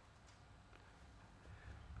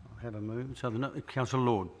 I'll have a move. So, Councillor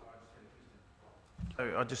Lord.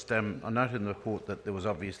 So I just I noted in the report that there was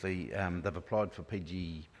obviously they've applied for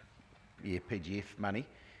PGF money,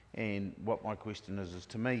 and what my question is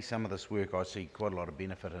to me, some of this work I see quite a lot of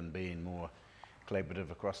benefit in being more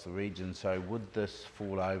collaborative across the region. So would this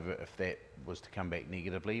fall over if that was to come back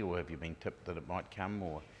negatively, or have you been tipped that it might come,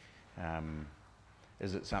 or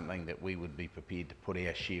is it something that we would be prepared to put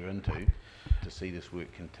our share into to see this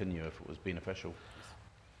work continue if it was beneficial?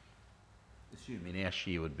 Assuming our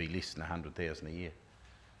share would be less than 100,000 a year.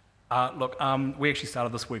 Look, we actually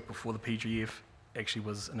started this work before the PGF actually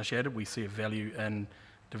was initiated. We see a value in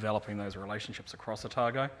developing those relationships across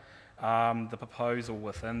Otago. The proposal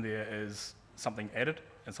within there is something added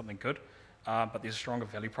and something good, but there's a stronger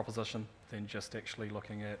value proposition than just actually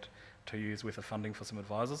looking at 2 years worth of funding for some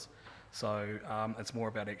advisors. So it's more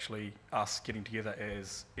about actually us getting together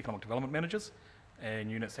as economic development managers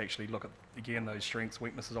and units to actually look at, again, those strengths,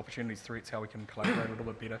 weaknesses, opportunities, threats, how we can collaborate a little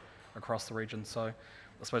bit better across the region. So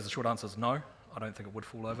I suppose the short answer is no. I don't think it would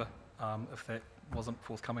fall over if that wasn't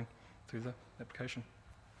forthcoming through the application.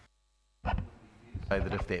 So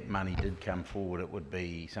that if that money did come forward, it would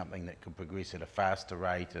be something that could progress at a faster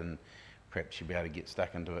rate, and perhaps you'd be able to get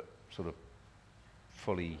stuck into it sort of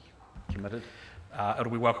fully committed?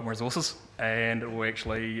 It'll be welcome resources, and it will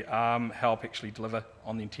actually help actually deliver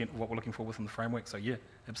on the intent of what we're looking for within the framework. So yeah,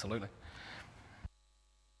 absolutely.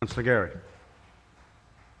 Councillor Gary.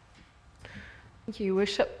 Thank you, Your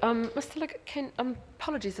Worship. Mr. Liggett,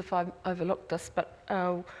 apologies if I've overlooked this, but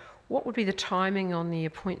what would be the timing on the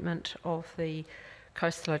appointment of the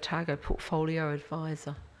Coastal Otago Portfolio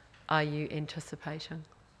Advisor? Are you anticipating?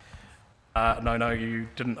 No, you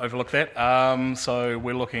didn't overlook that. So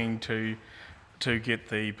we're looking to get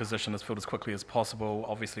the position as filled as quickly as possible,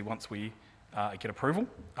 obviously once we get approval,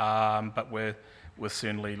 but we're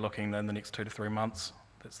certainly looking in the next 2 to 3 months.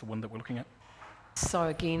 That's the one that we're looking at. So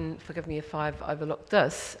again, forgive me if I've overlooked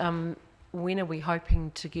this, when are we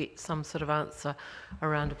hoping to get some sort of answer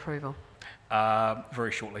around approval?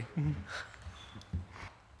 Very shortly.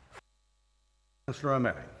 Councillor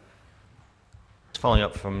O'Malley. Following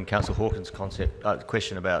up from Councillor Hawkins'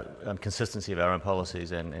 question about consistency of our own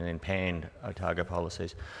policies and pan Otago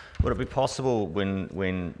policies, would it be possible when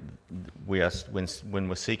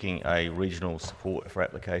we're seeking a regional support for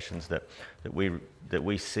applications that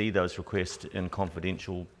we see those requests in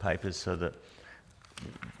confidential papers, so that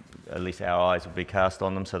at least our eyes would be cast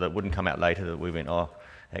on them, so that it wouldn't come out later that we went, oh,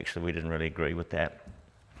 actually we didn't really agree with that?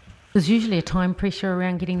 There's usually a time pressure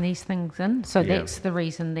around getting these things in, so Yeah. that's the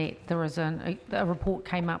reason that there is a report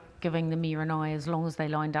came up giving the Mayor and I, as long as they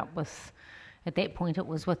lined up with, at that point it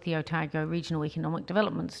was with the Otago Regional Economic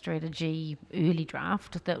Development Strategy early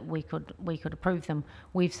draft, that we could approve them.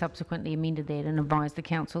 We've subsequently amended that and advised the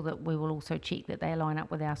council that we will also check that they line up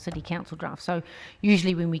with our city council draft. So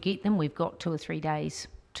usually when we get them, we've got 2 or 3 days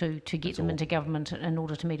to get them into government in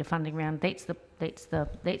order to meet a funding round. That's the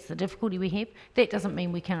difficulty we have. That doesn't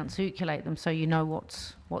mean we can't circulate them, so you know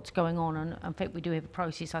what's going on. And in fact, we do have a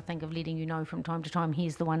process, I think, of letting you know from time to time.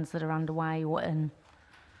 Here's the ones that are underway or in.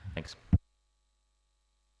 Thanks.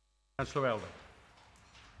 Councillor Elder.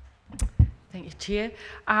 Thank you, Chair.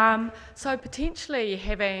 So potentially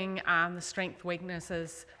having the strength,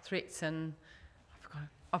 weaknesses, threats and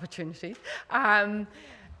opportunities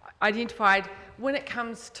identified when it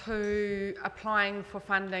comes to applying for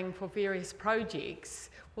funding for various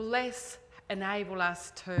projects, will this enable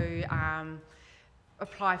us to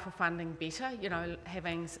apply for funding better,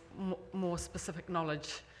 having more specific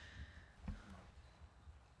knowledge?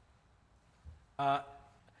 I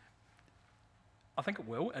think it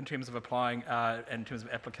will, in terms of applying, in terms of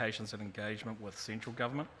applications and engagement with central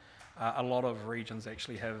government. A lot of regions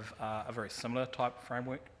actually have a very similar type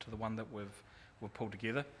framework to the one that we've pulled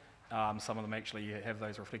together. Some of them actually have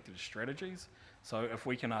those reflected as strategies. So if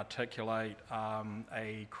we can articulate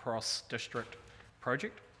a cross-district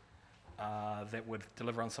project that would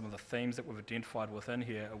deliver on some of the themes that we've identified within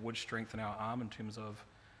here, it would strengthen our arm in terms of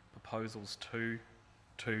proposals to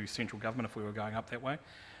central government if we were going up that way.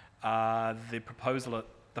 The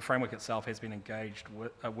framework itself has been engaged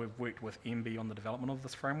with, we've worked with MB on the development of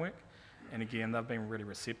this framework, and again, they've been really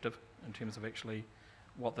receptive in terms of actually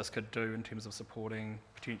what this could do in terms of supporting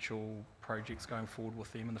potential projects going forward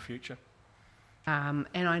with them in the future. And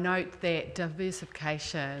I note that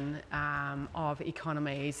diversification of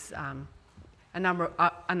economies, a number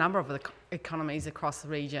of the economies across the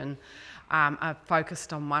region are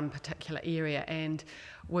focused on one particular area, and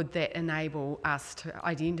would that enable us to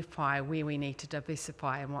identify where we need to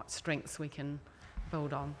diversify and what strengths we can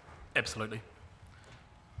build on? Absolutely.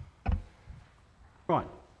 Right.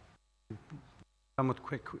 Come with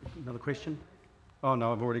another question. Oh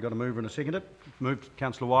no, I've already got a mover and a seconder. Moved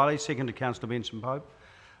Councillor Wiley, seconded Councillor Benson Pope.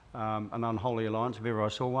 An unholy alliance, if ever I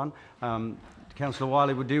saw one. Councillor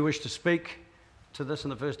Wiley, would you wish to speak to this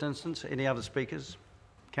in the first instance? Any other speakers?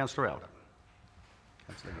 Councillor Elder.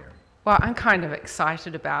 Councillor Gary. Well, I'm kind of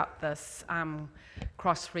excited about this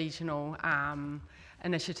cross-regional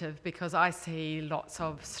initiative because I see lots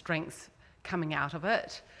of strengths coming out of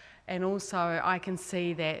it, and also I can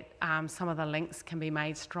see that some of the links can be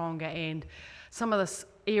made stronger, and some of the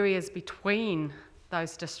areas between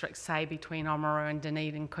those districts, say between Oamaru and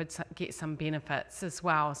Dunedin, could get some benefits as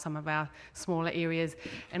well, some of our smaller areas,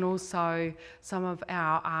 and also some of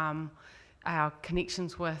our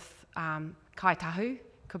connections with Kaitahu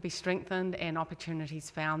could be strengthened and opportunities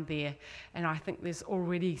found there. And I think there's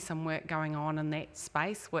already some work going on in that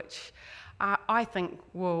space, which I think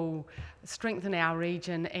will strengthen our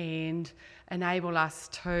region and enable us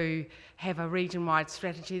to have a region-wide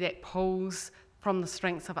strategy that pulls from the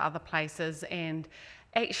strengths of other places and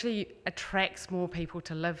actually attracts more people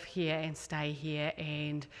to live here and stay here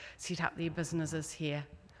and set up their businesses here.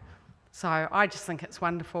 So I just think it's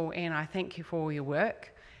wonderful, and I thank you for all your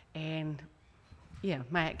work, and yeah,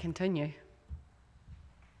 may it continue.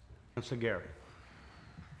 Councillor Gary.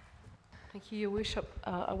 Thank you, Your Worship.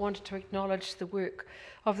 I wanted to acknowledge the work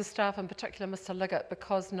of the staff, in particular Mr Liggett,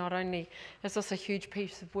 because not only is this a huge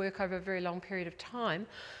piece of work over a very long period of time,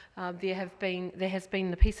 there has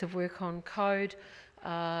been the piece of work on code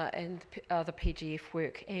and the PGF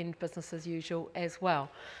work and business as usual as well.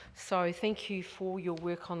 So thank you for your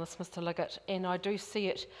work on this, Mr Liggett, and I do see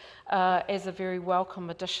it as a very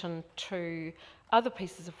welcome addition to other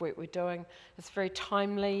pieces of work we're doing. It's very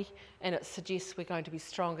timely, and it suggests we're going to be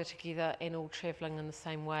stronger together and all travelling in the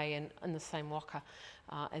same way and in the same waka,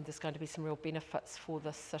 and there's going to be some real benefits for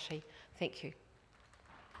this city. Thank you.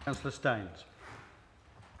 Councillor Staines.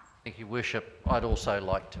 Thank you, Worship. I'd also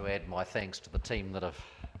like to add my thanks to the team that have,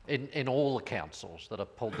 in all the councils that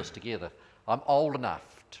have pulled this together. I'm old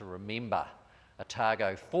enough to remember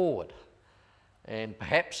Otago Forward, and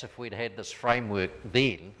perhaps if we'd had this framework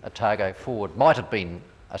then, Otago Forward might have been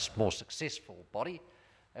a more successful body,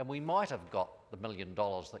 and we might have got the $1 million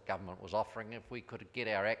that government was offering if we could get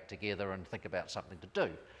our act together and think about something to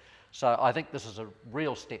do. So I think this is a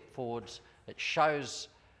real step forwards. It shows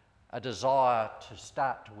a desire to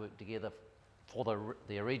start to work together for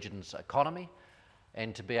the region's economy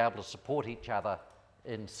and to be able to support each other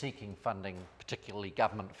in seeking funding, particularly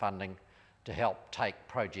government funding, to help take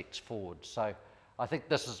projects forward. So I think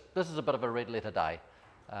this is a bit of a red letter day.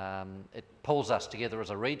 It pulls us together as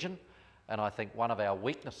a region, and I think one of our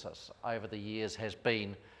weaknesses over the years has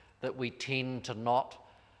been that we tend to not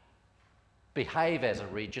behave as a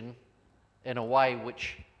region in a way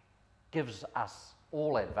which gives us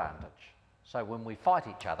all advantage. So when we fight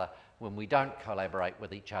each other, when we don't collaborate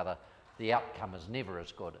with each other, the outcome is never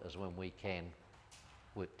as good as when we can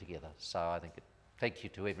work together. So I think thank you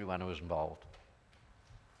to everyone who was involved.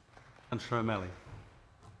 Councillor O'Malley.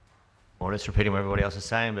 Well, just repeating what everybody else is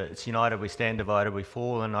saying, but it's united we stand, divided we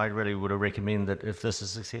fall, and I really would recommend that if this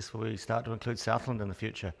is successful, we start to include Southland in the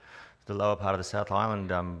future. The lower part of the South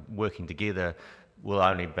Island working together will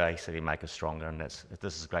only basically make us stronger, and this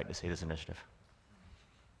is great to see this initiative.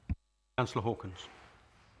 Councillor Hawkins.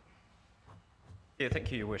 Yeah,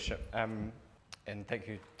 thank you, Your Worship, and thank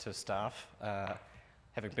you to staff.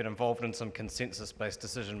 Having been involved in some consensus-based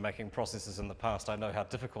decision-making processes in the past, I know how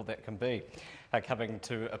difficult that can be, coming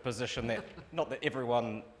to a position that, not that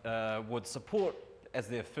everyone would support as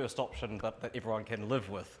their first option, but that everyone can live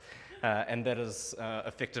with. And that is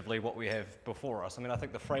effectively what we have before us. I mean, I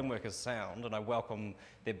think the framework is sound, and I welcome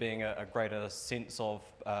there being a greater sense of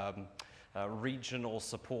regional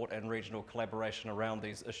support and regional collaboration around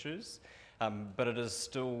these issues. But it is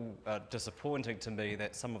still disappointing to me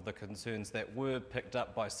that some of the concerns that were picked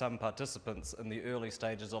up by some participants in the early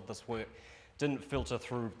stages of this work didn't filter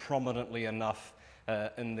through prominently enough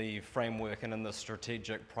in the framework and in the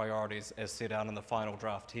strategic priorities as set out in the final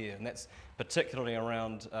draft here. And that's particularly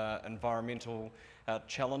around environmental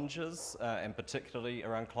challenges and particularly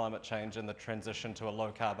around climate change and the transition to a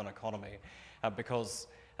low carbon economy, because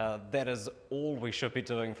that is all we should be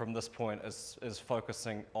doing from this point is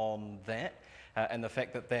focusing on that. and the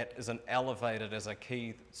fact that that isn't elevated as a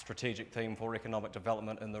key strategic theme for economic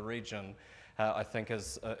development in the region, I think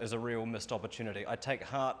is a real missed opportunity. I take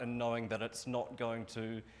heart in knowing that it's not going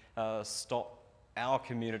to stop our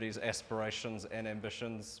community's aspirations and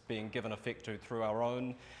ambitions being given effect to through our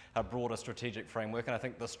own broader strategic framework. And I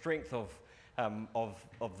think the strength of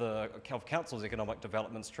Council's economic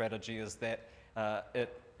development strategy is that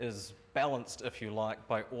it is balanced, if you like,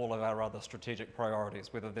 by all of our other strategic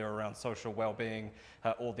priorities, whether they're around social well-being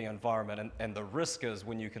or the environment. And the risk is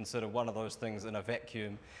when you consider one of those things in a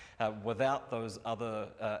vacuum, without those other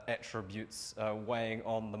attributes weighing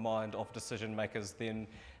on the mind of decision makers, then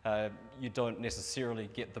you don't necessarily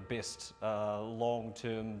get the best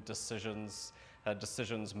long-term decisions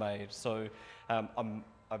made. So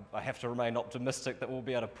I have to remain optimistic that we'll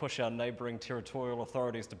be able to push our neighbouring territorial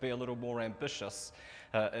authorities to be a little more ambitious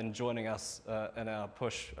in joining us in our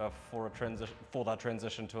push for the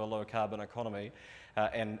transition to a low carbon economy,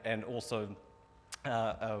 and also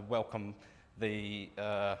welcome the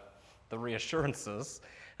reassurances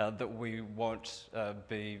that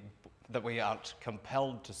we aren't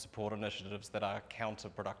compelled to support initiatives that are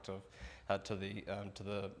counterproductive to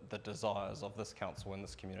the desires of this council and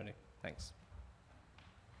this community. Thanks.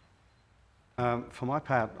 For my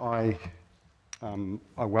part, I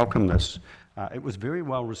welcome this. It was very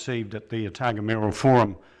well received at the Otago Mayoral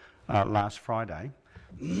Forum last Friday,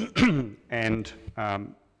 and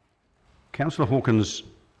Councillor Hawkins'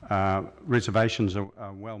 reservations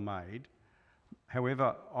are well made.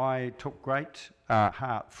 However, I took great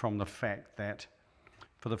heart from the fact that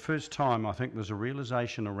for the first time, I think there's a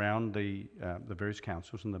realisation around the various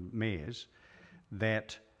councils and the mayors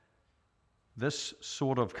that this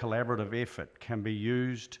sort of collaborative effort can be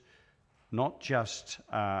used not just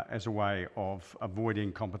as a way of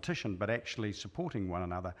avoiding competition, but actually supporting one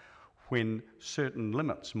another when certain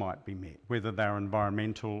limits might be met, whether they're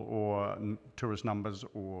environmental or tourist numbers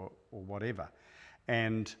or whatever.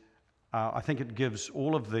 And I think it gives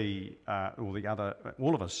all of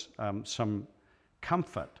all of us some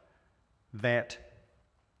comfort that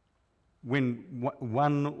when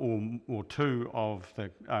one or two of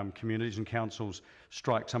the communities and councils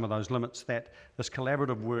strike some of those limits, that this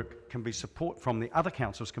collaborative work can be from the other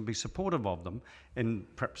councils can be supportive of them in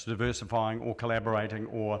perhaps diversifying or collaborating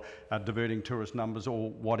or diverting tourist numbers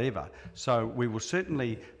or whatever. So we will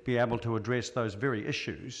certainly be able to address those very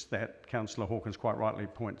issues that Councillor Hawkins quite rightly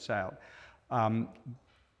points out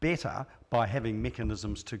better by having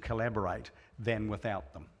mechanisms to collaborate than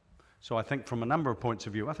without them. So I think from a number of points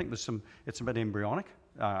of view, I think it's a bit embryonic.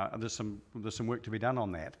 There's some work to be done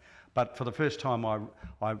on that. But for the first time,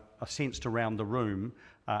 I sensed around the room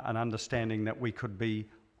an understanding that we could be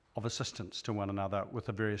of assistance to one another with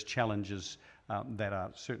the various challenges that are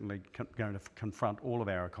certainly going to confront all of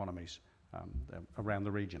our economies around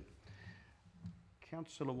the region.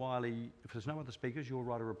 Councillor Wiley, if there's no other speakers, you'll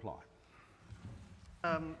write a reply.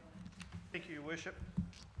 Thank you, Your Worship.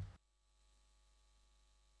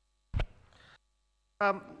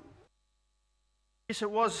 Yes, it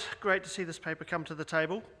was great to see this paper come to the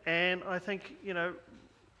table, and I think,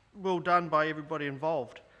 well done by everybody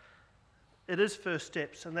involved. It is first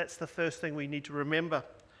steps, and that's the first thing we need to remember.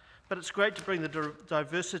 But it's great to bring the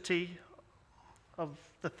diversity of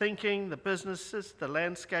the thinking, the businesses, the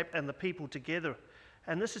landscape, and the people together.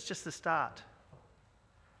 And this is just the start.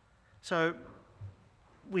 So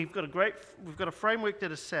we've got a framework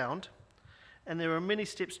that is sound, and there are many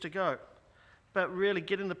steps to go. But really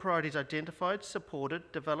getting the priorities identified, supported,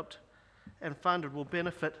 developed, and funded will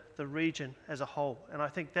benefit the region as a whole. And I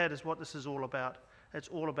think that is what this is all about. It's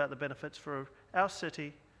all about the benefits for our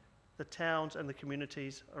city, the towns, and the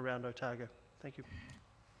communities around Otago. Thank you.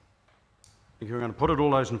 Thank you. We're going to put it.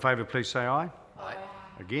 All those in favour, please say aye. Aye.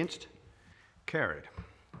 Against? Carried.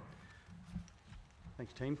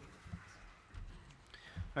 Thanks, team.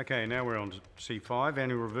 Okay, now we're on to C5,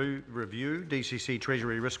 Annual Review, DCC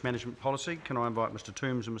Treasury Risk Management Policy. Can I invite Mr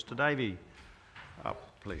Toombs and Mr Davey up,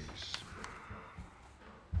 please?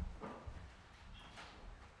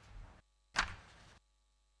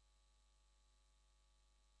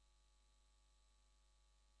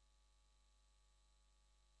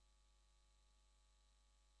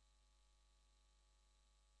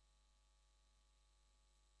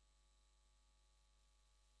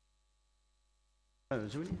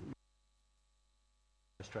 Is there any?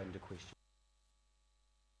 Straight into questions.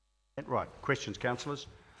 Right, questions, councillors.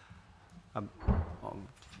 On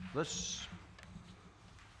this,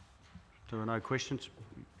 there are no questions.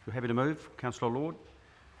 You're happy to move, Councillor Lord?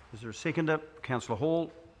 Is there a seconder? Councillor Hall.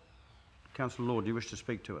 Councillor Lord, do you wish to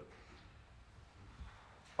speak to it?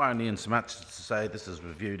 Only in so much as to say this is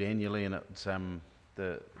reviewed annually, and it's,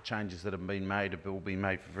 the changes that have been made have all been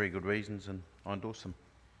made for very good reasons, and I endorse them.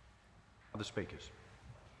 Other speakers?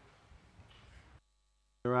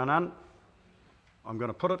 There are none. I'm going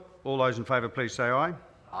to put it. All those in favour, please say aye.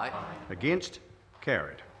 Aye. Against?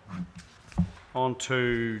 Carried. On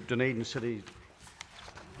to Dunedin City.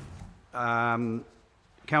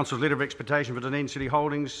 Council's letter of expectation for Dunedin City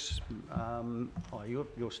Holdings.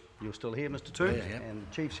 You're still here, Mr. Toombs, Yeah. and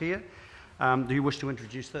the Chief's here. Do you wish to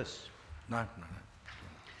introduce this? No.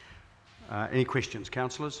 Any questions,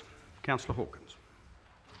 councillors? Councillor Hawkins.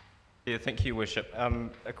 Yeah, thank you, Worship.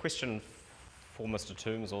 A question for Mr.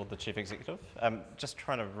 Toombs or the Chief Executive. Just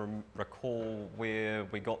trying to recall where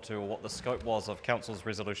we got to or what the scope was of Council's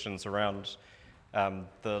resolutions around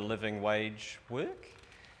the living wage work.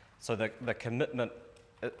 So the commitment,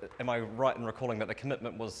 am I right in recalling that the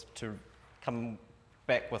commitment was to come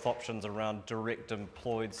back with options around direct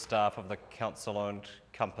employed staff of the council-owned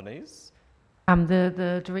companies?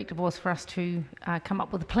 The directive was for us to come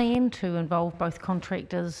up with a plan to involve both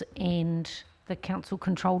contractors and the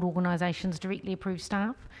council-controlled organisations, directly approved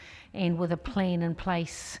staff, and with a plan in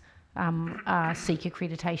place, seek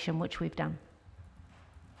accreditation, which we've done.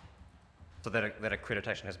 So that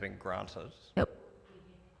accreditation has been granted? Yep.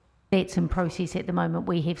 That's in process at the moment.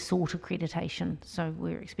 We have sought accreditation, so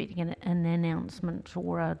we're expecting an announcement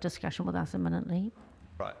or a discussion with us imminently.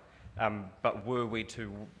 Right. But were we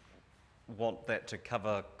to want that to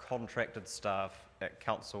cover contracted staff at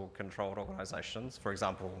council-controlled organisations, for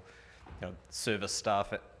example, service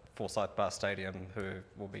staff at Forsyth Bar Stadium who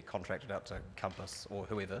will be contracted out to Compass or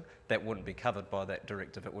whoever, that wouldn't be covered by that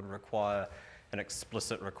directive. It would require an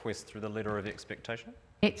explicit request through the letter of expectation?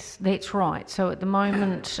 That's right. So at the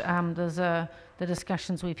moment, the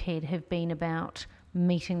discussions we've had have been about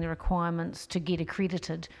meeting the requirements to get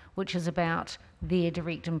accredited, which is about their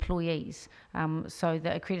direct employees. So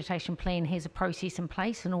the accreditation plan has a process in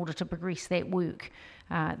place in order to progress that work.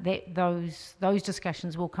 Those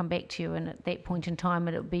discussions will come back to you, and at that point in time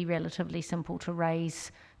it will be relatively simple to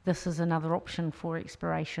raise this as another option for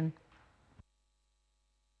exploration.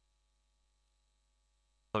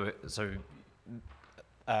 So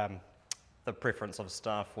the preference of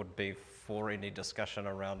staff would be for any discussion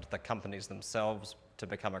around the companies themselves to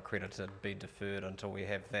become accredited be deferred until we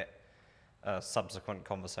have that subsequent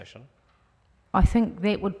conversation? I think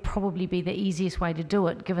that would probably be the easiest way to do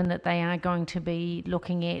it, given that they are going to be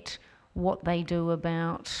looking at what they do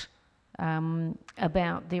about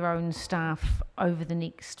their own staff over the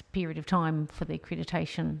next period of time for the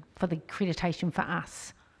accreditation for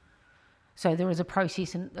us. So there is a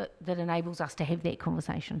process that enables us to have that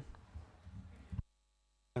conversation.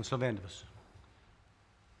 Councillor Vandevers.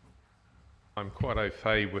 I'm quite au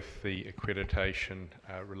fait with the accreditation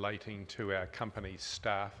relating to our company's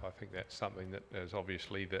staff. I think that's something that is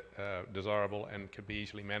obviously desirable and could be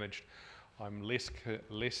easily managed. I'm less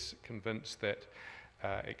convinced that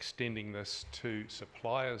extending this to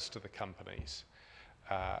suppliers to the companies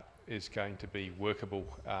is going to be workable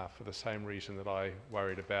for the same reason that I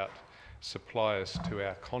worried about suppliers to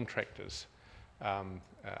our contractors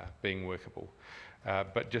being workable.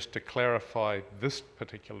 But just to clarify this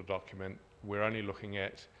particular document, we're only looking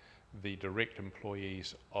at the direct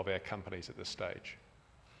employees of our companies at this stage.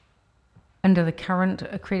 Under the current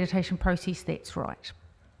accreditation process, that's right.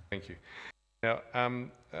 Thank you. Now,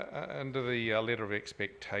 under the letter of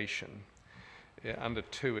expectation, under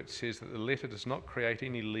 2, it says that the letter does not create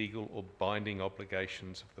any legal or binding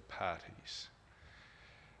obligations of the parties.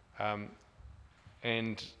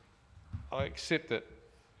 And I accept that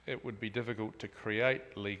it would be difficult to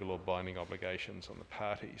create legal or binding obligations on the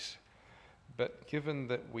parties. But given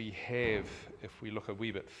that we have, if we look a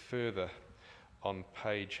wee bit further on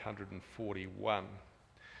page 141,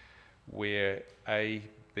 where A,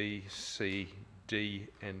 B, C, D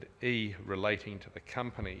and E relating to the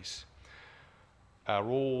companies are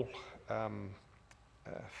all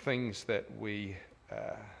things that we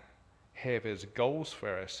have as goals for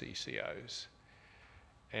our CCOs,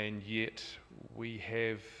 and yet we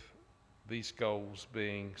have these goals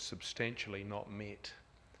being substantially not met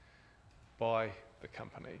by the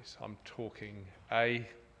companies. I'm talking A,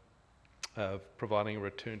 of providing a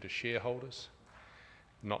return to shareholders,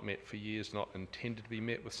 not met for years, not intended to be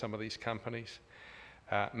met with some of these companies.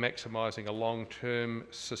 Maximising a long-term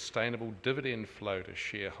sustainable dividend flow to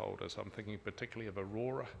shareholders. I'm thinking particularly of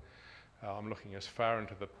Aurora. I'm looking as far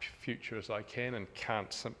into the future as I can and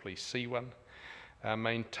can't simply see one.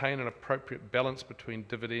 Maintain an appropriate balance between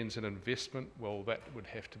dividends and investment. Well, that would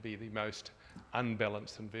have to be the most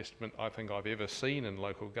unbalanced investment I think I've ever seen in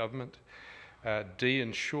local government. D,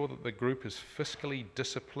 ensure that the group is fiscally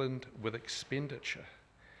disciplined with expenditure.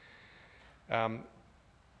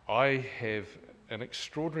 I have an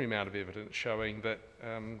extraordinary amount of evidence showing that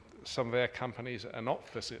some of our companies are not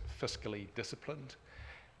fiscally disciplined,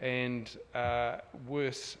 and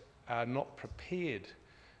worse, are not prepared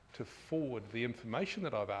to forward the information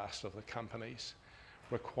that I've asked of the companies,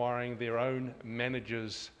 requiring their own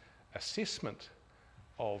managers' assessment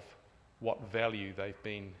of what value they've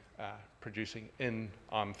been producing in,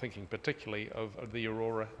 I'm thinking particularly of the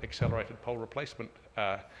Aurora Accelerated Pole Replacement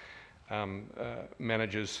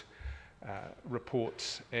managers'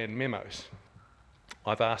 reports and memos.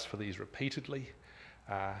 I've asked for these repeatedly.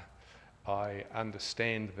 I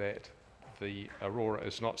understand that the Aurora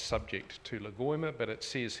is not subject to Lagoima, but it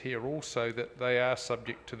says here also that they are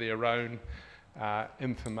subject to their own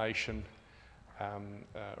information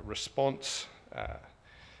response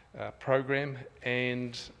program,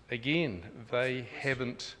 and again, they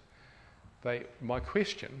haven't, my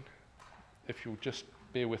question, if you'll just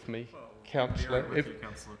bear with me, Councillor.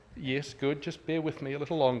 Yes, good, just bear with me a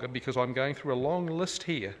little longer, because I'm going through a long list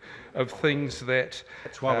here of things that...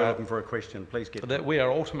 That's why we're looking for a question, please get... That we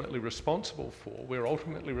are ultimately responsible for. We're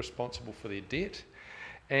ultimately responsible for their debt,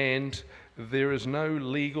 and there is no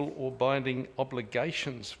legal or binding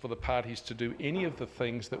obligations for the parties to do any of the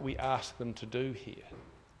things that we ask them to do here.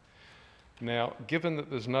 Now, given that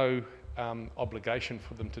there's no obligation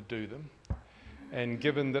for them to do them, and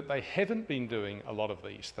given that they haven't been doing a lot of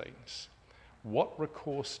these things, what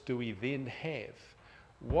recourse do we then have?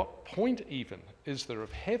 What point even is there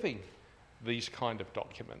of having these kind of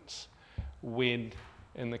documents when,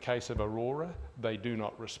 in the case of Aurora, they do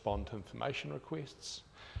not respond to information requests,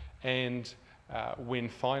 and when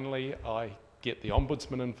finally I get the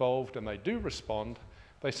Ombudsman involved and they do respond,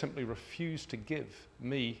 they simply refuse to give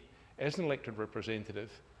me, as an elected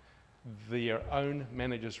representative, their own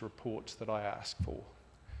managers' reports that I ask for.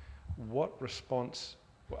 What response,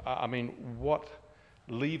 I mean, what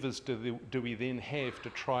levers do we then have to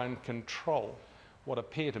try and control what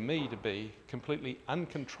appear to me to be completely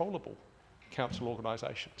uncontrollable council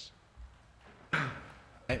organisations?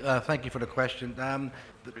 Thank you for the question. The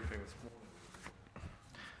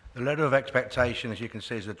letter of expectation, as you can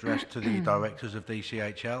see, is addressed to the directors of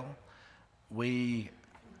DCHL. We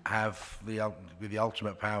have the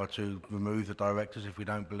ultimate power to remove the directors if we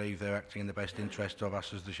don't believe they're acting in the best interest of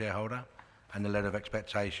us as the shareholder. And the letter of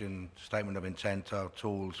expectation, statement of intent are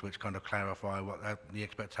tools which kind of clarify what the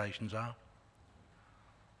expectations are.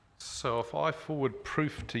 So if I forward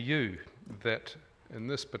proof to you that in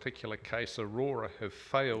this particular case Aurora have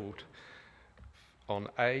failed on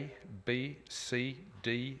A, B, C,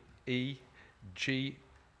 D, E, G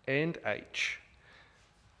and H,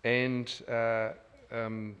 and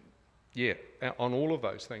yeah, on all of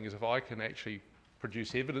those things, if I can actually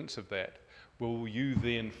produce evidence of that, will you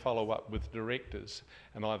then follow up with directors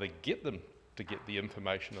and either get them to get the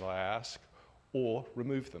information that I ask or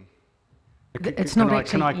remove them? It's not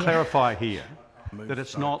actually... Can I clarify here that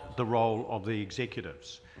it's not the role of the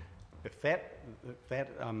executives? If that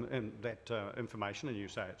information, and you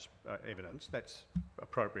say it's evidence, that's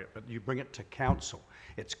appropriate, but you bring it to council.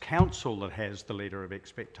 It's council that has the letter of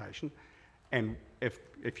expectation, and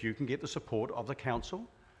if you can get the support of the council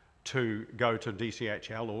to go to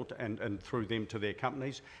DCHL or and through them to their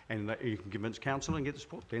companies, and that you can convince council and get the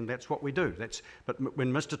support, then that's what we do. But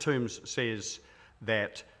when Mr. Toombs says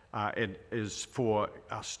that it is for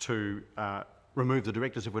us to remove the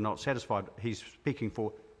directors if we're not satisfied, he's speaking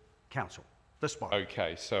for council. This one.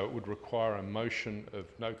 Okay, so it would require a motion of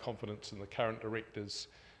no confidence in the current directors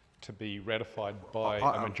to be ratified by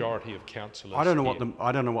a majority of councillors. I don't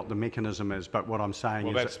know what the mechanism is, but what I'm saying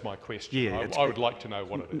is... Well, that's my question. Yeah, I would like to know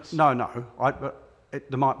what it is. No,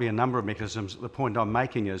 there might be a number of mechanisms. The point I'm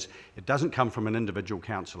making is it doesn't come from an individual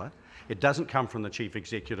councillor. It doesn't come from the chief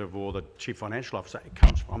executive or the chief financial officer. It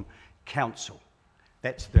comes from council.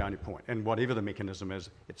 That's the only point. And whatever the mechanism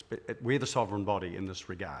is, we're the sovereign body in this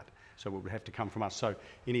regard. So it would have to come from us. So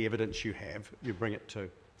any evidence you have, you bring it to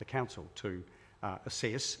the council to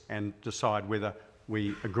assess and decide whether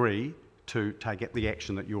we agree to take the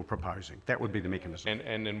action that you're proposing. That would be the mechanism.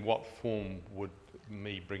 And in what form would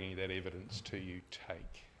me bringing that evidence to you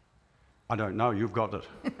take? I don't know. You've got it,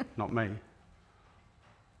 not me.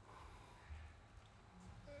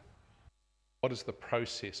 What is the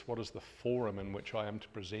process? What is the forum in which I am to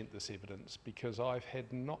present this evidence? Because I've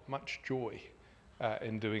had not much joy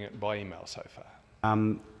in doing it by email so far.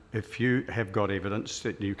 If you have got evidence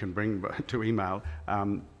that you can bring to email,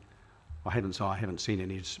 I haven't seen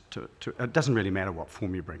any. It doesn't really matter what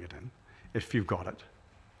form you bring it in, if you've got it.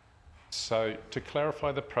 So to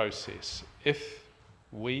clarify the process, if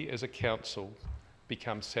we as a council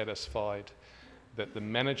become satisfied that the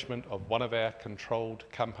management of one of our controlled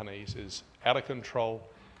companies is out of control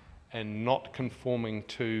and not conforming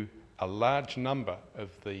to a large number of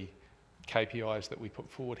the KPIs that we put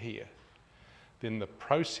forward here, then the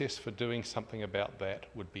process for doing something about that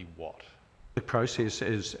would be what? The process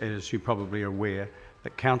is, as you're probably aware,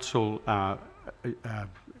 that council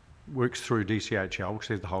works through DCHL,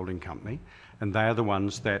 which is the holding company, and they are the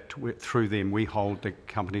ones that, through them, we hold the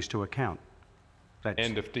companies to account.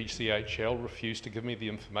 And if DCHL refuse to give me the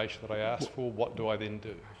information that I asked for, what do I then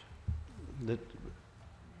do?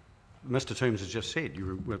 Mr. Toombs has just said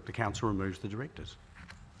the council removes the directors.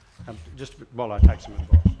 Just while I take some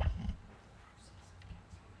advice.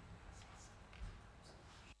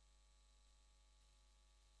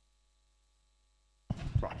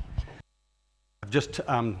 Right. I've just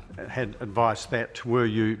had advice that were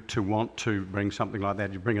you to want to bring something like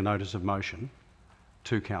that, you bring a notice of motion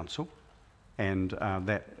to council, and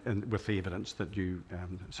with the evidence that you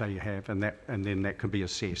say you have, and then that can be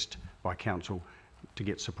assessed by council to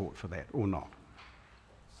get support for that or not.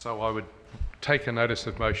 So I would take a notice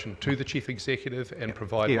of motion to the Chief Executive and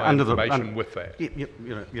provide my under information with that. You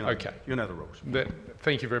know, okay. You know the rules.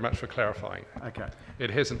 Thank you very much for clarifying. Okay. It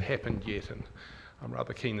hasn't happened yet, and I'm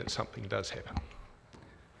rather keen that something does happen.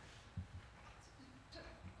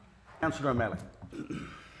 Councillor O'Malley.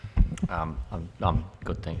 I'm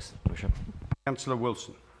good, thanks, Bishop. Councillor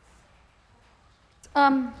Wilson.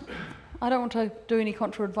 I don't want to do any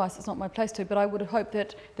contra advice, it's not my place to, but I would hope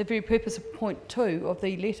that the very purpose of point 2 of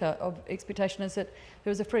the letter of expectation is that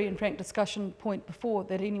there was a free and frank discussion point before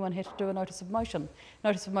that anyone had to do a notice of motion.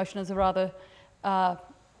 Notice of motion is a rather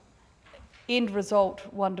end result,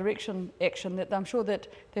 one direction action that I'm sure that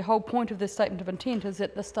the whole point of this statement of intent is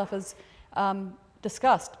that this stuff is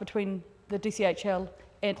discussed between the DCHL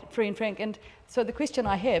and free and frank. And so the question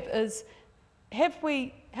I have is,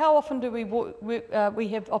 how often do we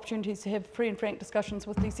have opportunities to have free and frank discussions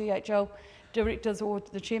with DCHL directors or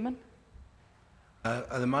the chairman? At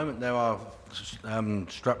the moment, there are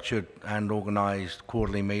structured and organised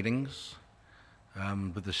quarterly meetings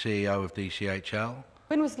with the CEO of DCHL.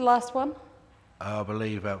 When was the last one? I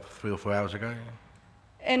believe about 3 or 4 hours ago.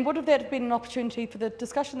 And would that have been an opportunity for the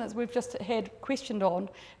discussion that we've just had questioned on,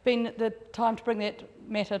 been the time to bring that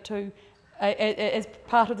matter to as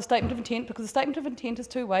part of the statement of intent, because the statement of intent is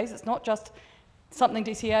 2 ways. It's not just something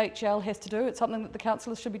DCHL has to do, it's something that the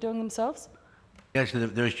councillors should be doing themselves. Yes,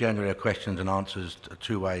 there is generally a questions and answers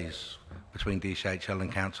 2 ways between DCHL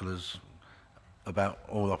and councillors about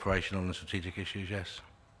all operational and strategic issues, yes.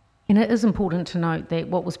 And it is important to note that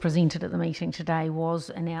what was presented at the meeting today was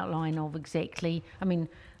an outline of exactly, I mean,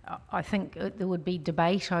 I think there would be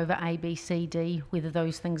debate over A, B, C, D, whether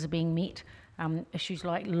those things are being met. Issues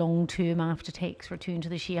like long-term after-tax return to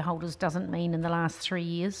the shareholders doesn't mean in the last 3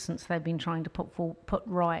 years since they've been trying to put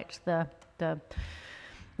right the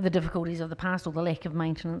difficulties of the past or the lack of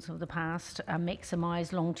maintenance of the past,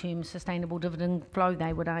 maximise long-term sustainable dividend flow.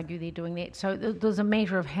 They would argue they're doing that. So there's a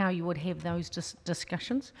matter of how you would have those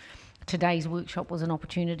discussions. Today's workshop was an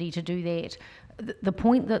opportunity to do that. The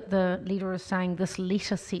point that the leader is saying, this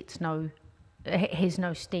letter has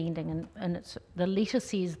no standing, and the letter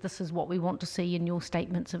says this is what we want to see in your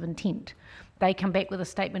statements of intent. They come back with a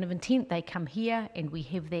statement of intent, they come here and we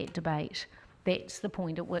have that debate. That's the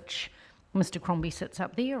point at which Mr. Crombie sits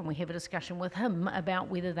up there and we have a discussion with him about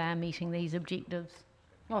whether they are meeting these objectives.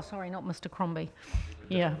 Oh, sorry, not Mr. Crombie.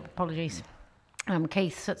 Yeah, apologies.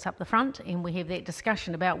 Keith sits up the front and we have that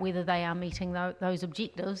discussion about whether they are meeting those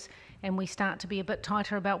objectives, and we start to be a bit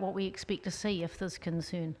tighter about what we expect to see if there's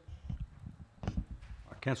concern.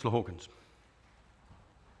 Councillor Hawkins.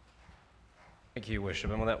 Thank you, Your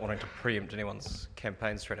Worship. And without wanting to preempt anyone's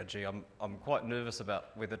campaign strategy, I'm quite nervous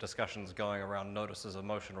about whether discussions going around notices of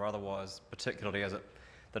motion or otherwise, particularly as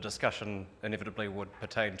the discussion inevitably would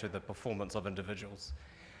pertain to the performance of individuals,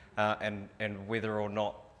 and whether or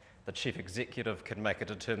not the Chief Executive can make a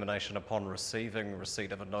determination upon receipt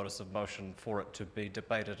of a notice of motion for it to be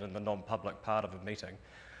debated in the non-public part of a meeting.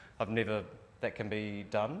 That can be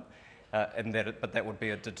done. But that would be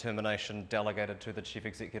a determination delegated to the Chief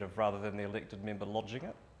Executive rather than the elected member lodging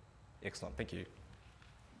it. Excellent, thank you.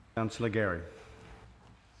 Councillor Gary.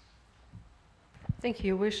 Thank you,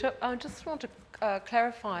 Your Worship. I just want to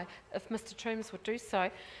clarify, if Mr. Toombs would do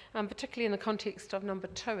so, particularly in the context of number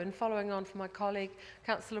 2, and following on from my colleague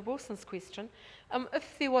Councillor Wilson's question,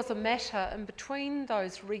 if there was a matter in between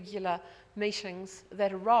those regular meetings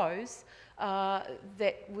that arose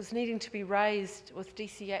that was needing to be raised with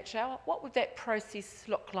DCHL, what would that process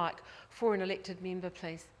look like for an elected member,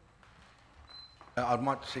 please? I'd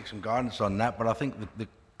like to seek some guidance on that, but I think the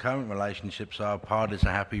current relationships are parties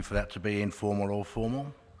are happy for that to be informal or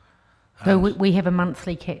formal. So we have a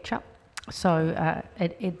monthly catch-up. So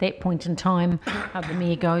at that point in time, the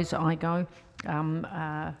Mayor goes, I go,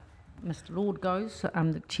 Mr Lord goes,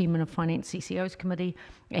 the Chairman of Finance CCO's Committee,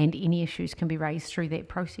 and any issues can be raised through that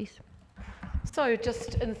process. So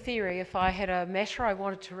just in theory, if I had a matter I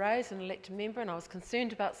wanted to raise, an elected member, and I was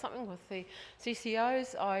concerned about something with the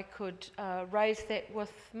CCOs, I could raise that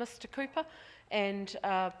with Mr Cooper and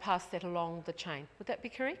pass that along the chain. Would that be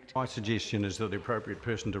correct? My suggestion is that the appropriate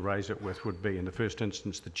person to raise it with would be, in the first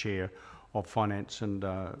instance, the Chair of Finance and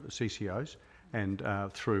CCOs, and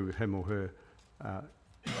through him or her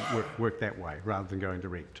work that way, rather than going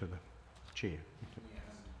direct to the Chair.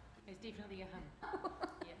 It's definitely a him.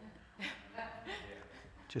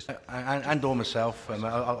 Just and or myself.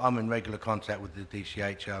 I'm in regular contact with the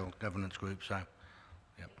DCHL governance group, so,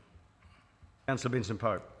 yep. Councillor Benson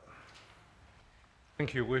Pope.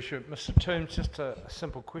 Thank you, Worship. Mr Toombs, just a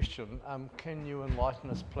simple question. Can you enlighten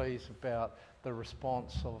us, please, about the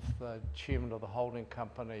response of the Chairman of the holding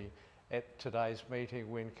company at today's meeting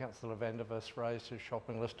when Councillor van der Vis raised his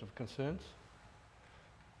shopping list of concerns?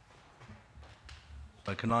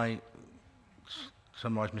 So can I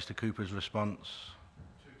summarise Mr Cooper's response?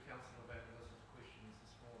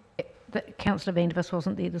 Councillor van der Vis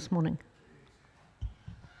wasn't there this morning.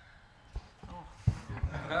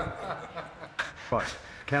 Right,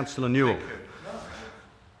 Councillor Newell.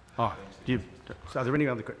 Oh, are there any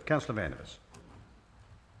other Councillor van der Vis?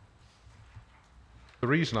 The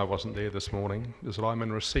reason I wasn't there this morning is that I'm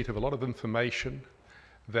in receipt of a lot of information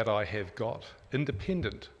that I have got,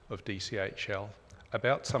 independent of DCHL,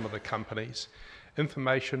 about some of the companies,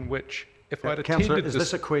 information which, if I'd Councillor, attended is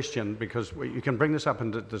this a question? Because you can bring this up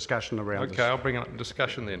in discussion around this. Okay, I'll bring it up in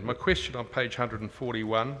discussion then. My question on page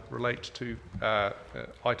 141 relates to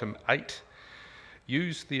item 8.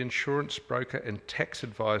 Use the insurance broker and tax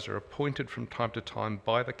advisor appointed from time to time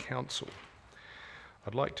by the council.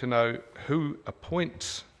 I'd like to know who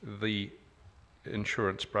appoints the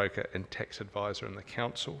insurance broker and tax advisor in the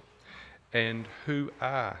council, and who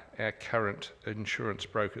are our current insurance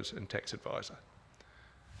brokers and tax advisor.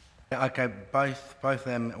 Okay, both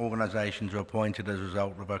them organisations are appointed as a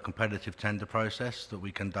result of a competitive tender process that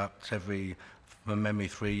we conduct every, from memory,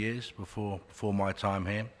 3 years before my time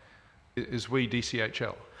here. Is we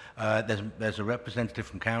DCHL? There's a representative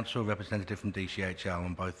from council, a representative from DCHL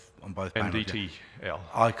on both And panels. DTL?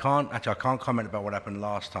 I can't comment about what happened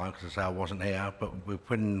last time because I wasn't here, but we're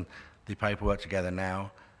putting the paperwork together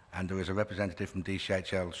now, and there is a representative from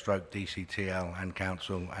DCHL, stroke DCTL and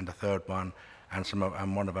council, and a third one,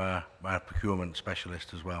 and one of our procurement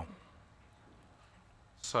specialists as well.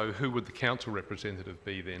 So who would the council representative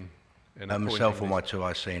be then? Myself or my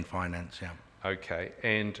 2IC in finance, yeah. Okay,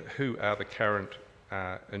 and who are the current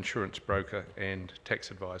insurance broker and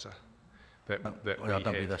tax advisor that we I don't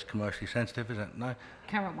have? believe that's commercially sensitive, is it? No?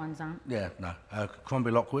 Current ones aren't. Yeah, no.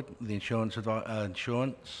 Crombie Lockwood, the insurance,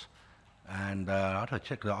 and I'd have to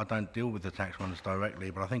check that. I don't deal with the tax ones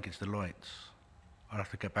directly, but I think it's Deloitte's. I'll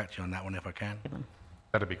have to get back to you on that one if I can.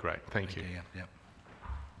 That'd be great, thank you. Yeah.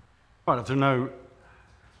 Right, if there are no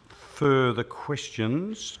further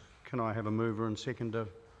questions, can I have a mover and seconder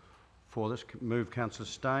for this? Move Councillor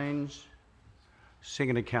Staines,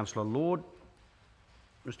 seconded Councillor Lord.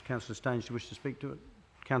 Mr Councillor Staines, do you wish to speak to it?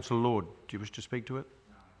 Councillor Lord, do you wish to speak to it?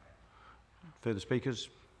 Further speakers?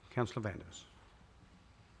 Councillor van der Vis.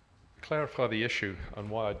 Clarify the issue on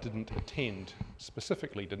why I didn't attend,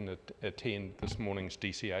 specifically didn't attend this morning's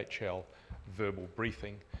DCHL verbal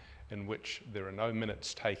briefing, in which there are no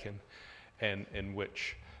minutes taken, and in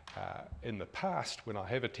which in the past, when I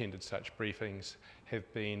have attended such briefings,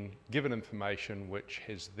 have been given information which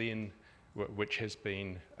has been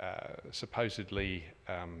supposedly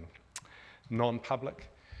non-public,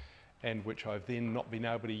 and which I've then not been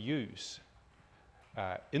able to use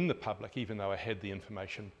in the public, even though I had the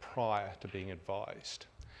information prior to being advised.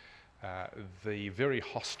 The very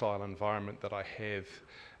hostile environment that I have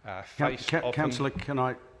faced often... Councillor, can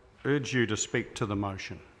I urge you to speak to the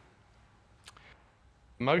motion?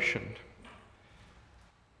 Motion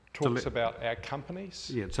talks about our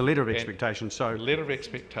companies. Yeah, it's a letter of expectation, so... Letter of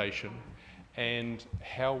expectation, and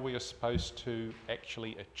how we are supposed to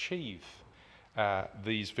actually achieve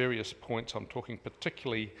these various points. I'm talking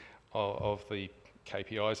particularly of the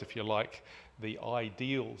KPIs, if you like, the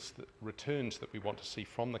ideals, the returns that we want to see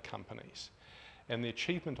from the companies. And the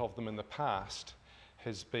achievement of them in the past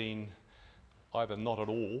has been either not at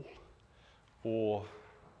all or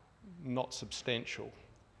not substantial,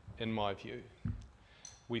 in my view.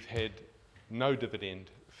 We've had no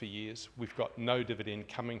dividend for years. We've got no dividend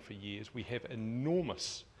coming for years. We have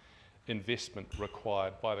enormous investment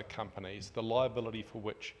required by the companies, the liability for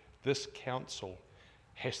which this council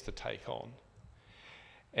has to take on.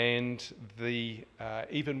 And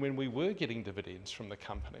even when we were getting dividends from the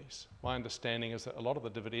companies, my understanding is that a lot of the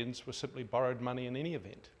dividends were simply borrowed money in any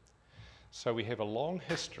event. So we have a long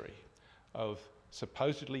history of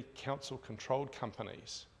supposedly council-controlled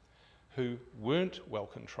companies who weren't well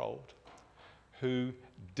controlled, who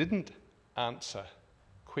didn't answer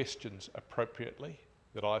questions appropriately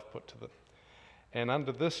that I've put to them. And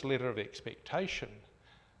under this letter of expectation,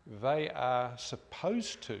 they are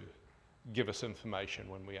supposed to give us information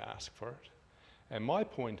when we ask for it. And my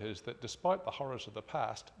point is that despite the horrors of the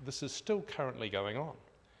past, this is still currently going on.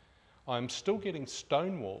 I'm still getting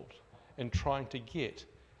stonewalled in trying to get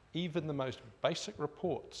even the most basic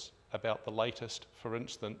reports about the latest, for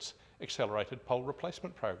instance, accelerated pole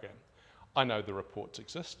replacement program. I know the reports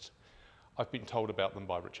exist. I've been told about them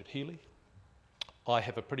by Richard Healy. I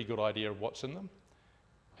have a pretty good idea of what's in them,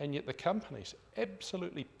 and yet the companies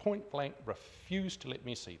absolutely point blank refuse to let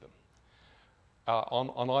me see them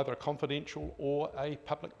on either a confidential or a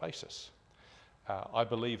public basis. I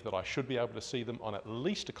believe that I should be able to see them on at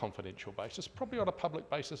least a confidential basis, probably on a public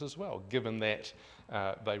basis as well, given that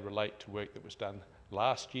they relate to work that was done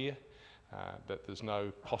last year, that there's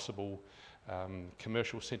no possible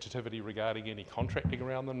commercial sensitivity regarding any contracting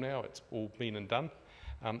around them now. It's all been and done.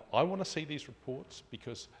 I want to see these reports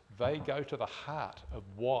because they go to the heart of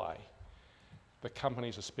why the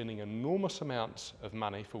companies are spending enormous amounts of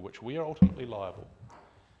money for which we are ultimately liable,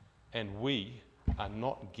 and we are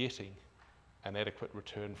not getting an adequate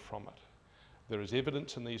return from it. There is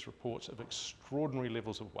evidence in these reports of extraordinary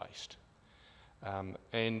levels of waste.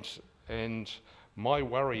 And my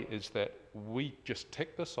worry is that we just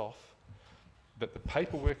tick this off, that the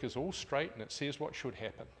paperwork is all straight and it says what should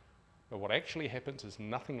happen. But what actually happens is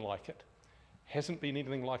nothing like it, hasn't been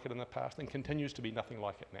anything like it in the past, and continues to be nothing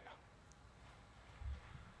like it now.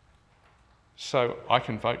 So I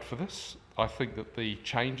can vote for this. I think that the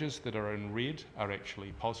changes that are in red are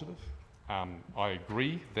actually positive. I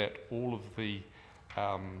agree that all of the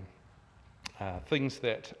things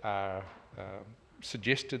that are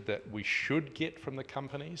suggested that we should get from the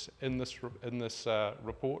companies in this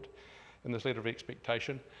report, in this letter of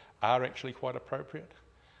expectation, are actually quite appropriate.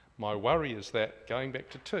 My worry is that, going back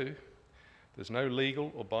to 2, there's no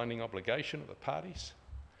legal or binding obligation of the parties,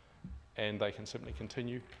 and they can simply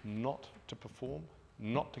continue not to perform,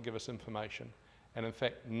 not to give us information, and in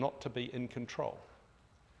fact not to be in control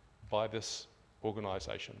by this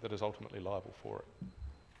organisation that is ultimately liable for it.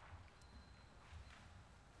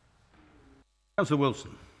 Councillor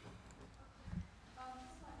Wilson.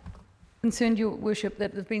 Concerned, Your Worship,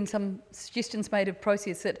 that there have been some suggestions made of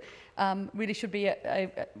process that really should be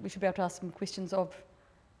we should be able to ask some questions of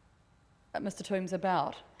Mr. Toombs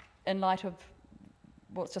about, in light of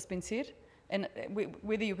what's just been said, and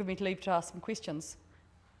whether you give me leave to ask some questions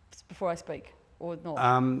before I speak or not.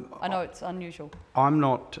 I know it's unusual. I'm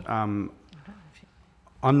not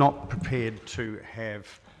prepared to have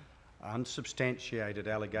unsubstantiated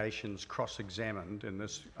allegations cross-examined in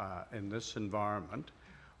this environment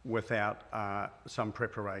without some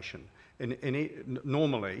preparation.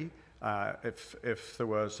 Normally, if there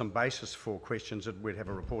were some basis for questions, we'd have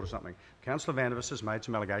a report or something. Councillor Vandervis has made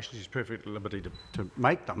some allegations. He's perfectly at liberty to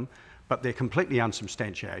make them, but they're completely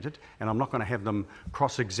unsubstantiated, and I'm not going to have them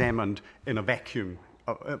cross-examined in a vacuum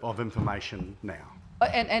of information now.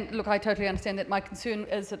 And look, I totally understand that. My concern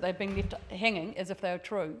is that they're being left hanging as if they are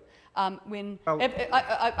true. That's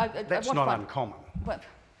not uncommon. But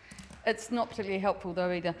it's not particularly helpful,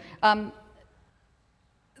 though, either.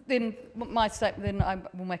 Then I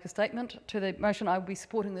will make a statement to the motion. I will be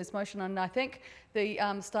supporting this motion, and I thank the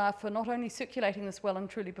staff for not only circulating this well and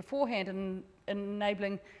truly beforehand and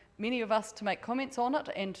enabling many of us to make comments on it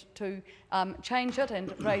and to change it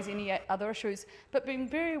and raise any other issues, but being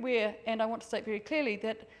very aware, and I want to state very clearly,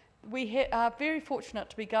 that we are very fortunate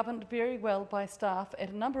to be governed very well by staff at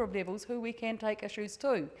a number of levels who we can take issues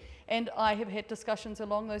to. And I have had discussions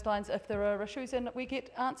along those lines if there are issues and we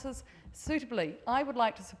get answers suitably. I would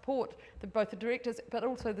like to support both the directors but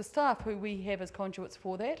also the staff who we have as conduits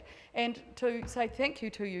for that, and to say thank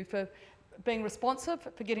you to you for being responsive,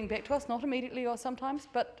 for getting back to us, not immediately or sometimes,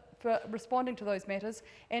 but for responding to those matters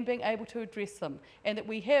and being able to address them. And that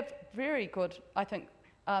we have very good, I think,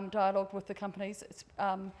 dialogue with the companies. It's,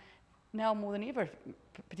 now more than ever,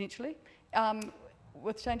 potentially,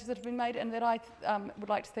 with changes that have been made, and that I would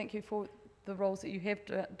like to thank you for the roles that you have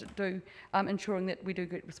to do, ensuring that we do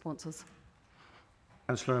get responses.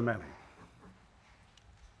 Councillor O'Malley.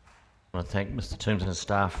 I want to thank Mr. Toombs and his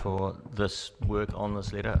staff for this work on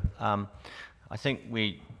this letter. I think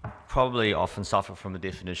we probably often suffer from the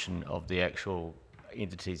definition of the actual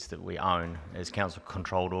entities that we own as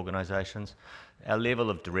council-controlled organisations. Our level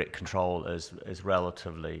of direct control is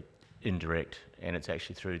relatively indirect, and it's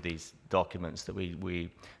actually through these documents that we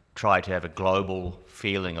try to have a global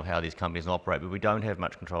feeling of how these companies operate, but we don't have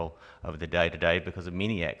much control over the day-to-day because of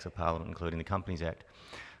many acts of Parliament, including the Companies Act.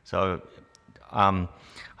 So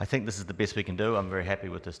I think this is the best we can do. I'm very happy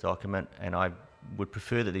with this document, and I would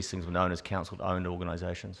prefer that these things were known as council-owned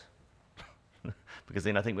organisations, because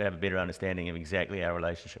then I think we'd have a better understanding of exactly our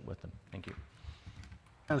relationship with them. Thank you.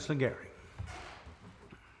 Councillor Gary.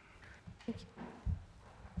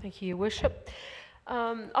 Thank you, Your Worship.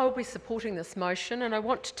 I'll be supporting this motion, and I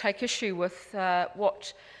want to take issue with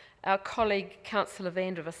what our colleague Councillor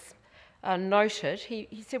Vandervis noted.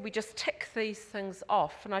 He said we just tick these things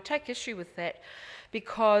off, and I take issue with that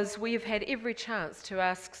because we have had every chance to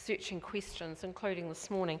ask searching questions, including this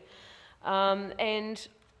morning. And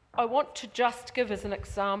I want to just give as an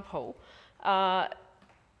example,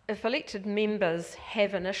 if elected members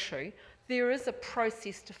have an issue, there is a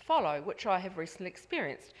process to follow, which I have recently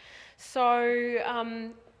experienced.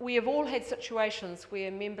 So we have all had situations where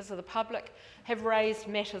members of the public have raised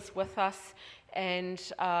matters with us, and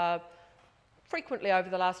frequently over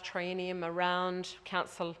the last triennium around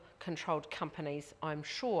council-controlled companies, I'm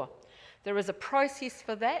sure. There is a process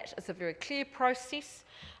for that. It's a very clear process.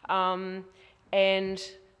 And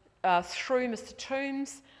through Mr.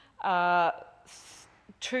 Toombs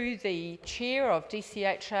to the chair of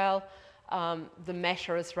DCHL, the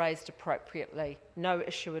matter is raised appropriately, no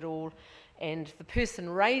issue at all, and the person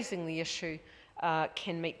raising the issue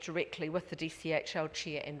can meet directly with the DCHL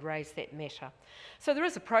chair and raise that matter. So there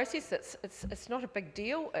is a process. It's not a big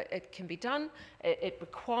deal. It can be done. It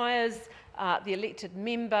requires the elected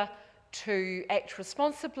member to act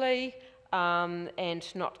responsibly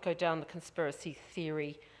and not go down the conspiracy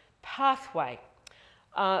theory pathway.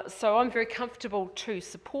 So I'm very comfortable to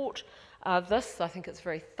support this. I think it's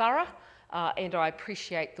very thorough. And I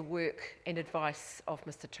appreciate the work and advice of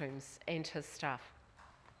Mr. Toombs and his staff.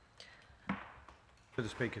 To the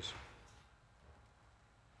speakers.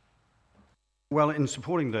 Well, in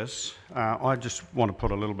supporting this, I just want to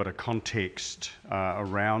put a little bit of context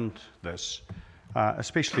around this,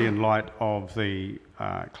 especially in light of the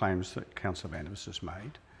claims that Councillor Vandervis has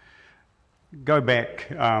made. Go back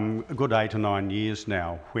a good 8 or 9 years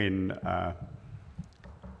now when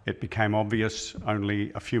it became obvious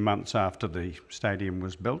only a few months after the stadium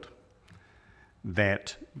was built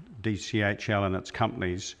that DCHL and its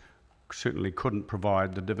companies certainly couldn't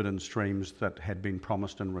provide the dividend streams that had been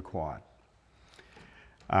promised and required.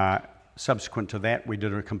 Subsequent to that, we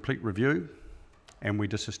did a complete review and we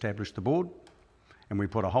disestablished the board and we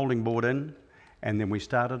put a holding board in, and then we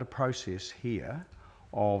started a process here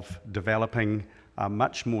of developing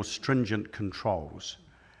much more stringent controls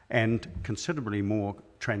and considerably more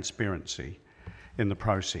transparency in the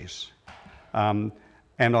process. And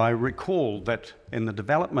I recall that in the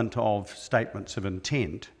development of statements of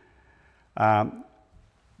intent,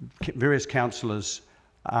 various councillors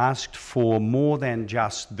asked for more than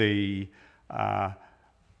just the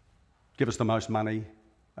give us the most money.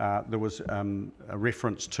 There was a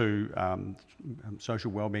reference to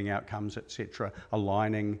social wellbeing outcomes, etc.,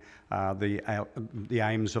 aligning the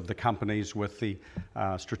aims of the companies with the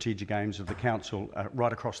strategic aims of the council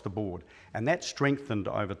right across the board, and that strengthened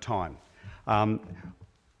over time.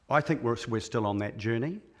 I think we're still on that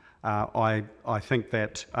journey. I think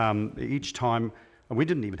that each time, and we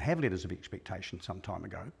didn't even have letters of expectation some time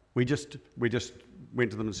ago. We just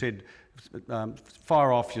went to them and said,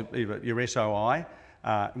 fire off your SOI.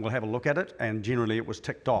 We'll have a look at it, and generally it was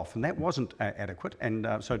ticked off, and that wasn't adequate. And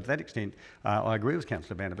so to that extent, I agree with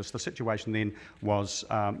Councillor Vandervis. The situation then was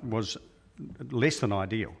less than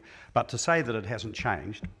ideal. But to say that it hasn't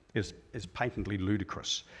changed is patently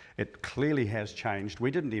ludicrous. It clearly has changed.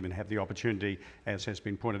 We didn't even have the opportunity, as has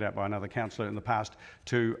been pointed out by another councillor in the past,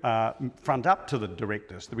 to front up to the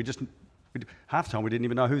directors. Half the time we didn't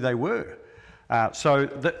even know who they were. So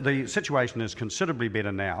the situation is considerably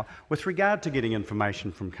better now. With regard to getting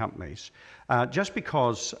information from companies, just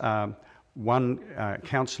because one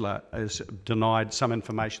councillor is denied some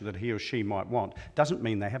information that he or she might want doesn't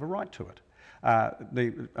mean they have a right to it.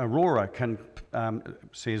 The Aurora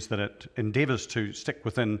says that it endeavours to stick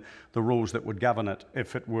within the rules that would govern it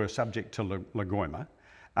if it were subject to Lagoima,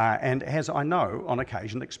 and has, I know, on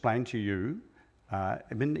occasion explained to you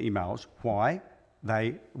in emails why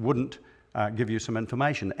they wouldn't give you some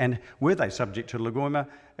information. And were they subject to Lagoima,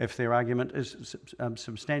 if their argument is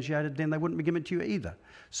substantiated, then they wouldn't be given to you either.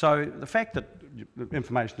 So the fact that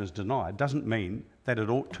information is denied doesn't mean that it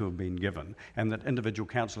ought to have been given and that individual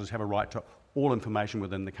councillors have a right to all information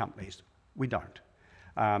within the companies. We don't.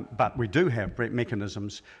 But we do have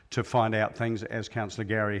mechanisms to find out things, as Councillor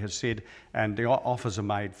Gary has said, and the offers are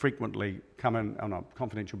made frequently. Come in on a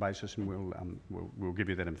confidential basis, and we'll give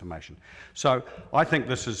you that information. So I think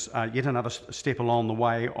this is yet another step along the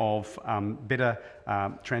way of better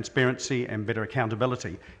transparency and better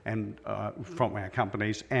accountability and from our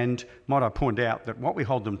companies. And might I point out that what we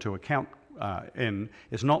hold them to account in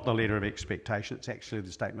is not the letter of expectation, it's actually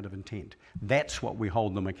the statement of intent. That's what we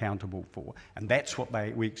hold them accountable for, and that's what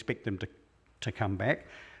we expect them to come back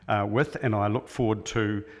with, and I look forward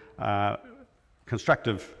to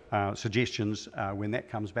constructive suggestions when that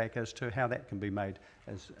comes back as to how that can be made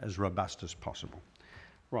as robust as possible.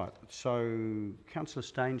 Right, so Councillor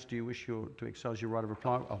Staines, do you wish to exercise your right of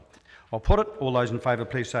reply? I'll put it. All those in favour,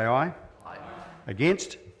 please say aye. Aye.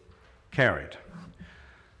 Against? Carried.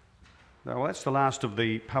 Well, that's the last of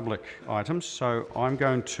the public items, so I'm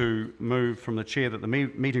going to move from the chair that the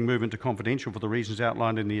meeting move into confidential for the reasons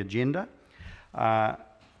outlined in the agenda.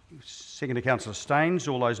 Second to Councillor Staines.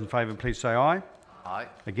 All those in favour, please say aye. Aye.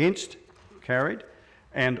 Against? Carried.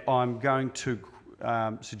 And I'm going to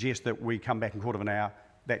suggest that we come back in 1/4 of an hour.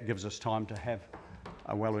 That gives us time to have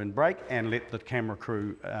a well-earned break and let the camera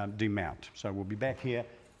crew demount. So we'll be back here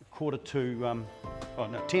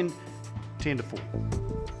 10 to 4.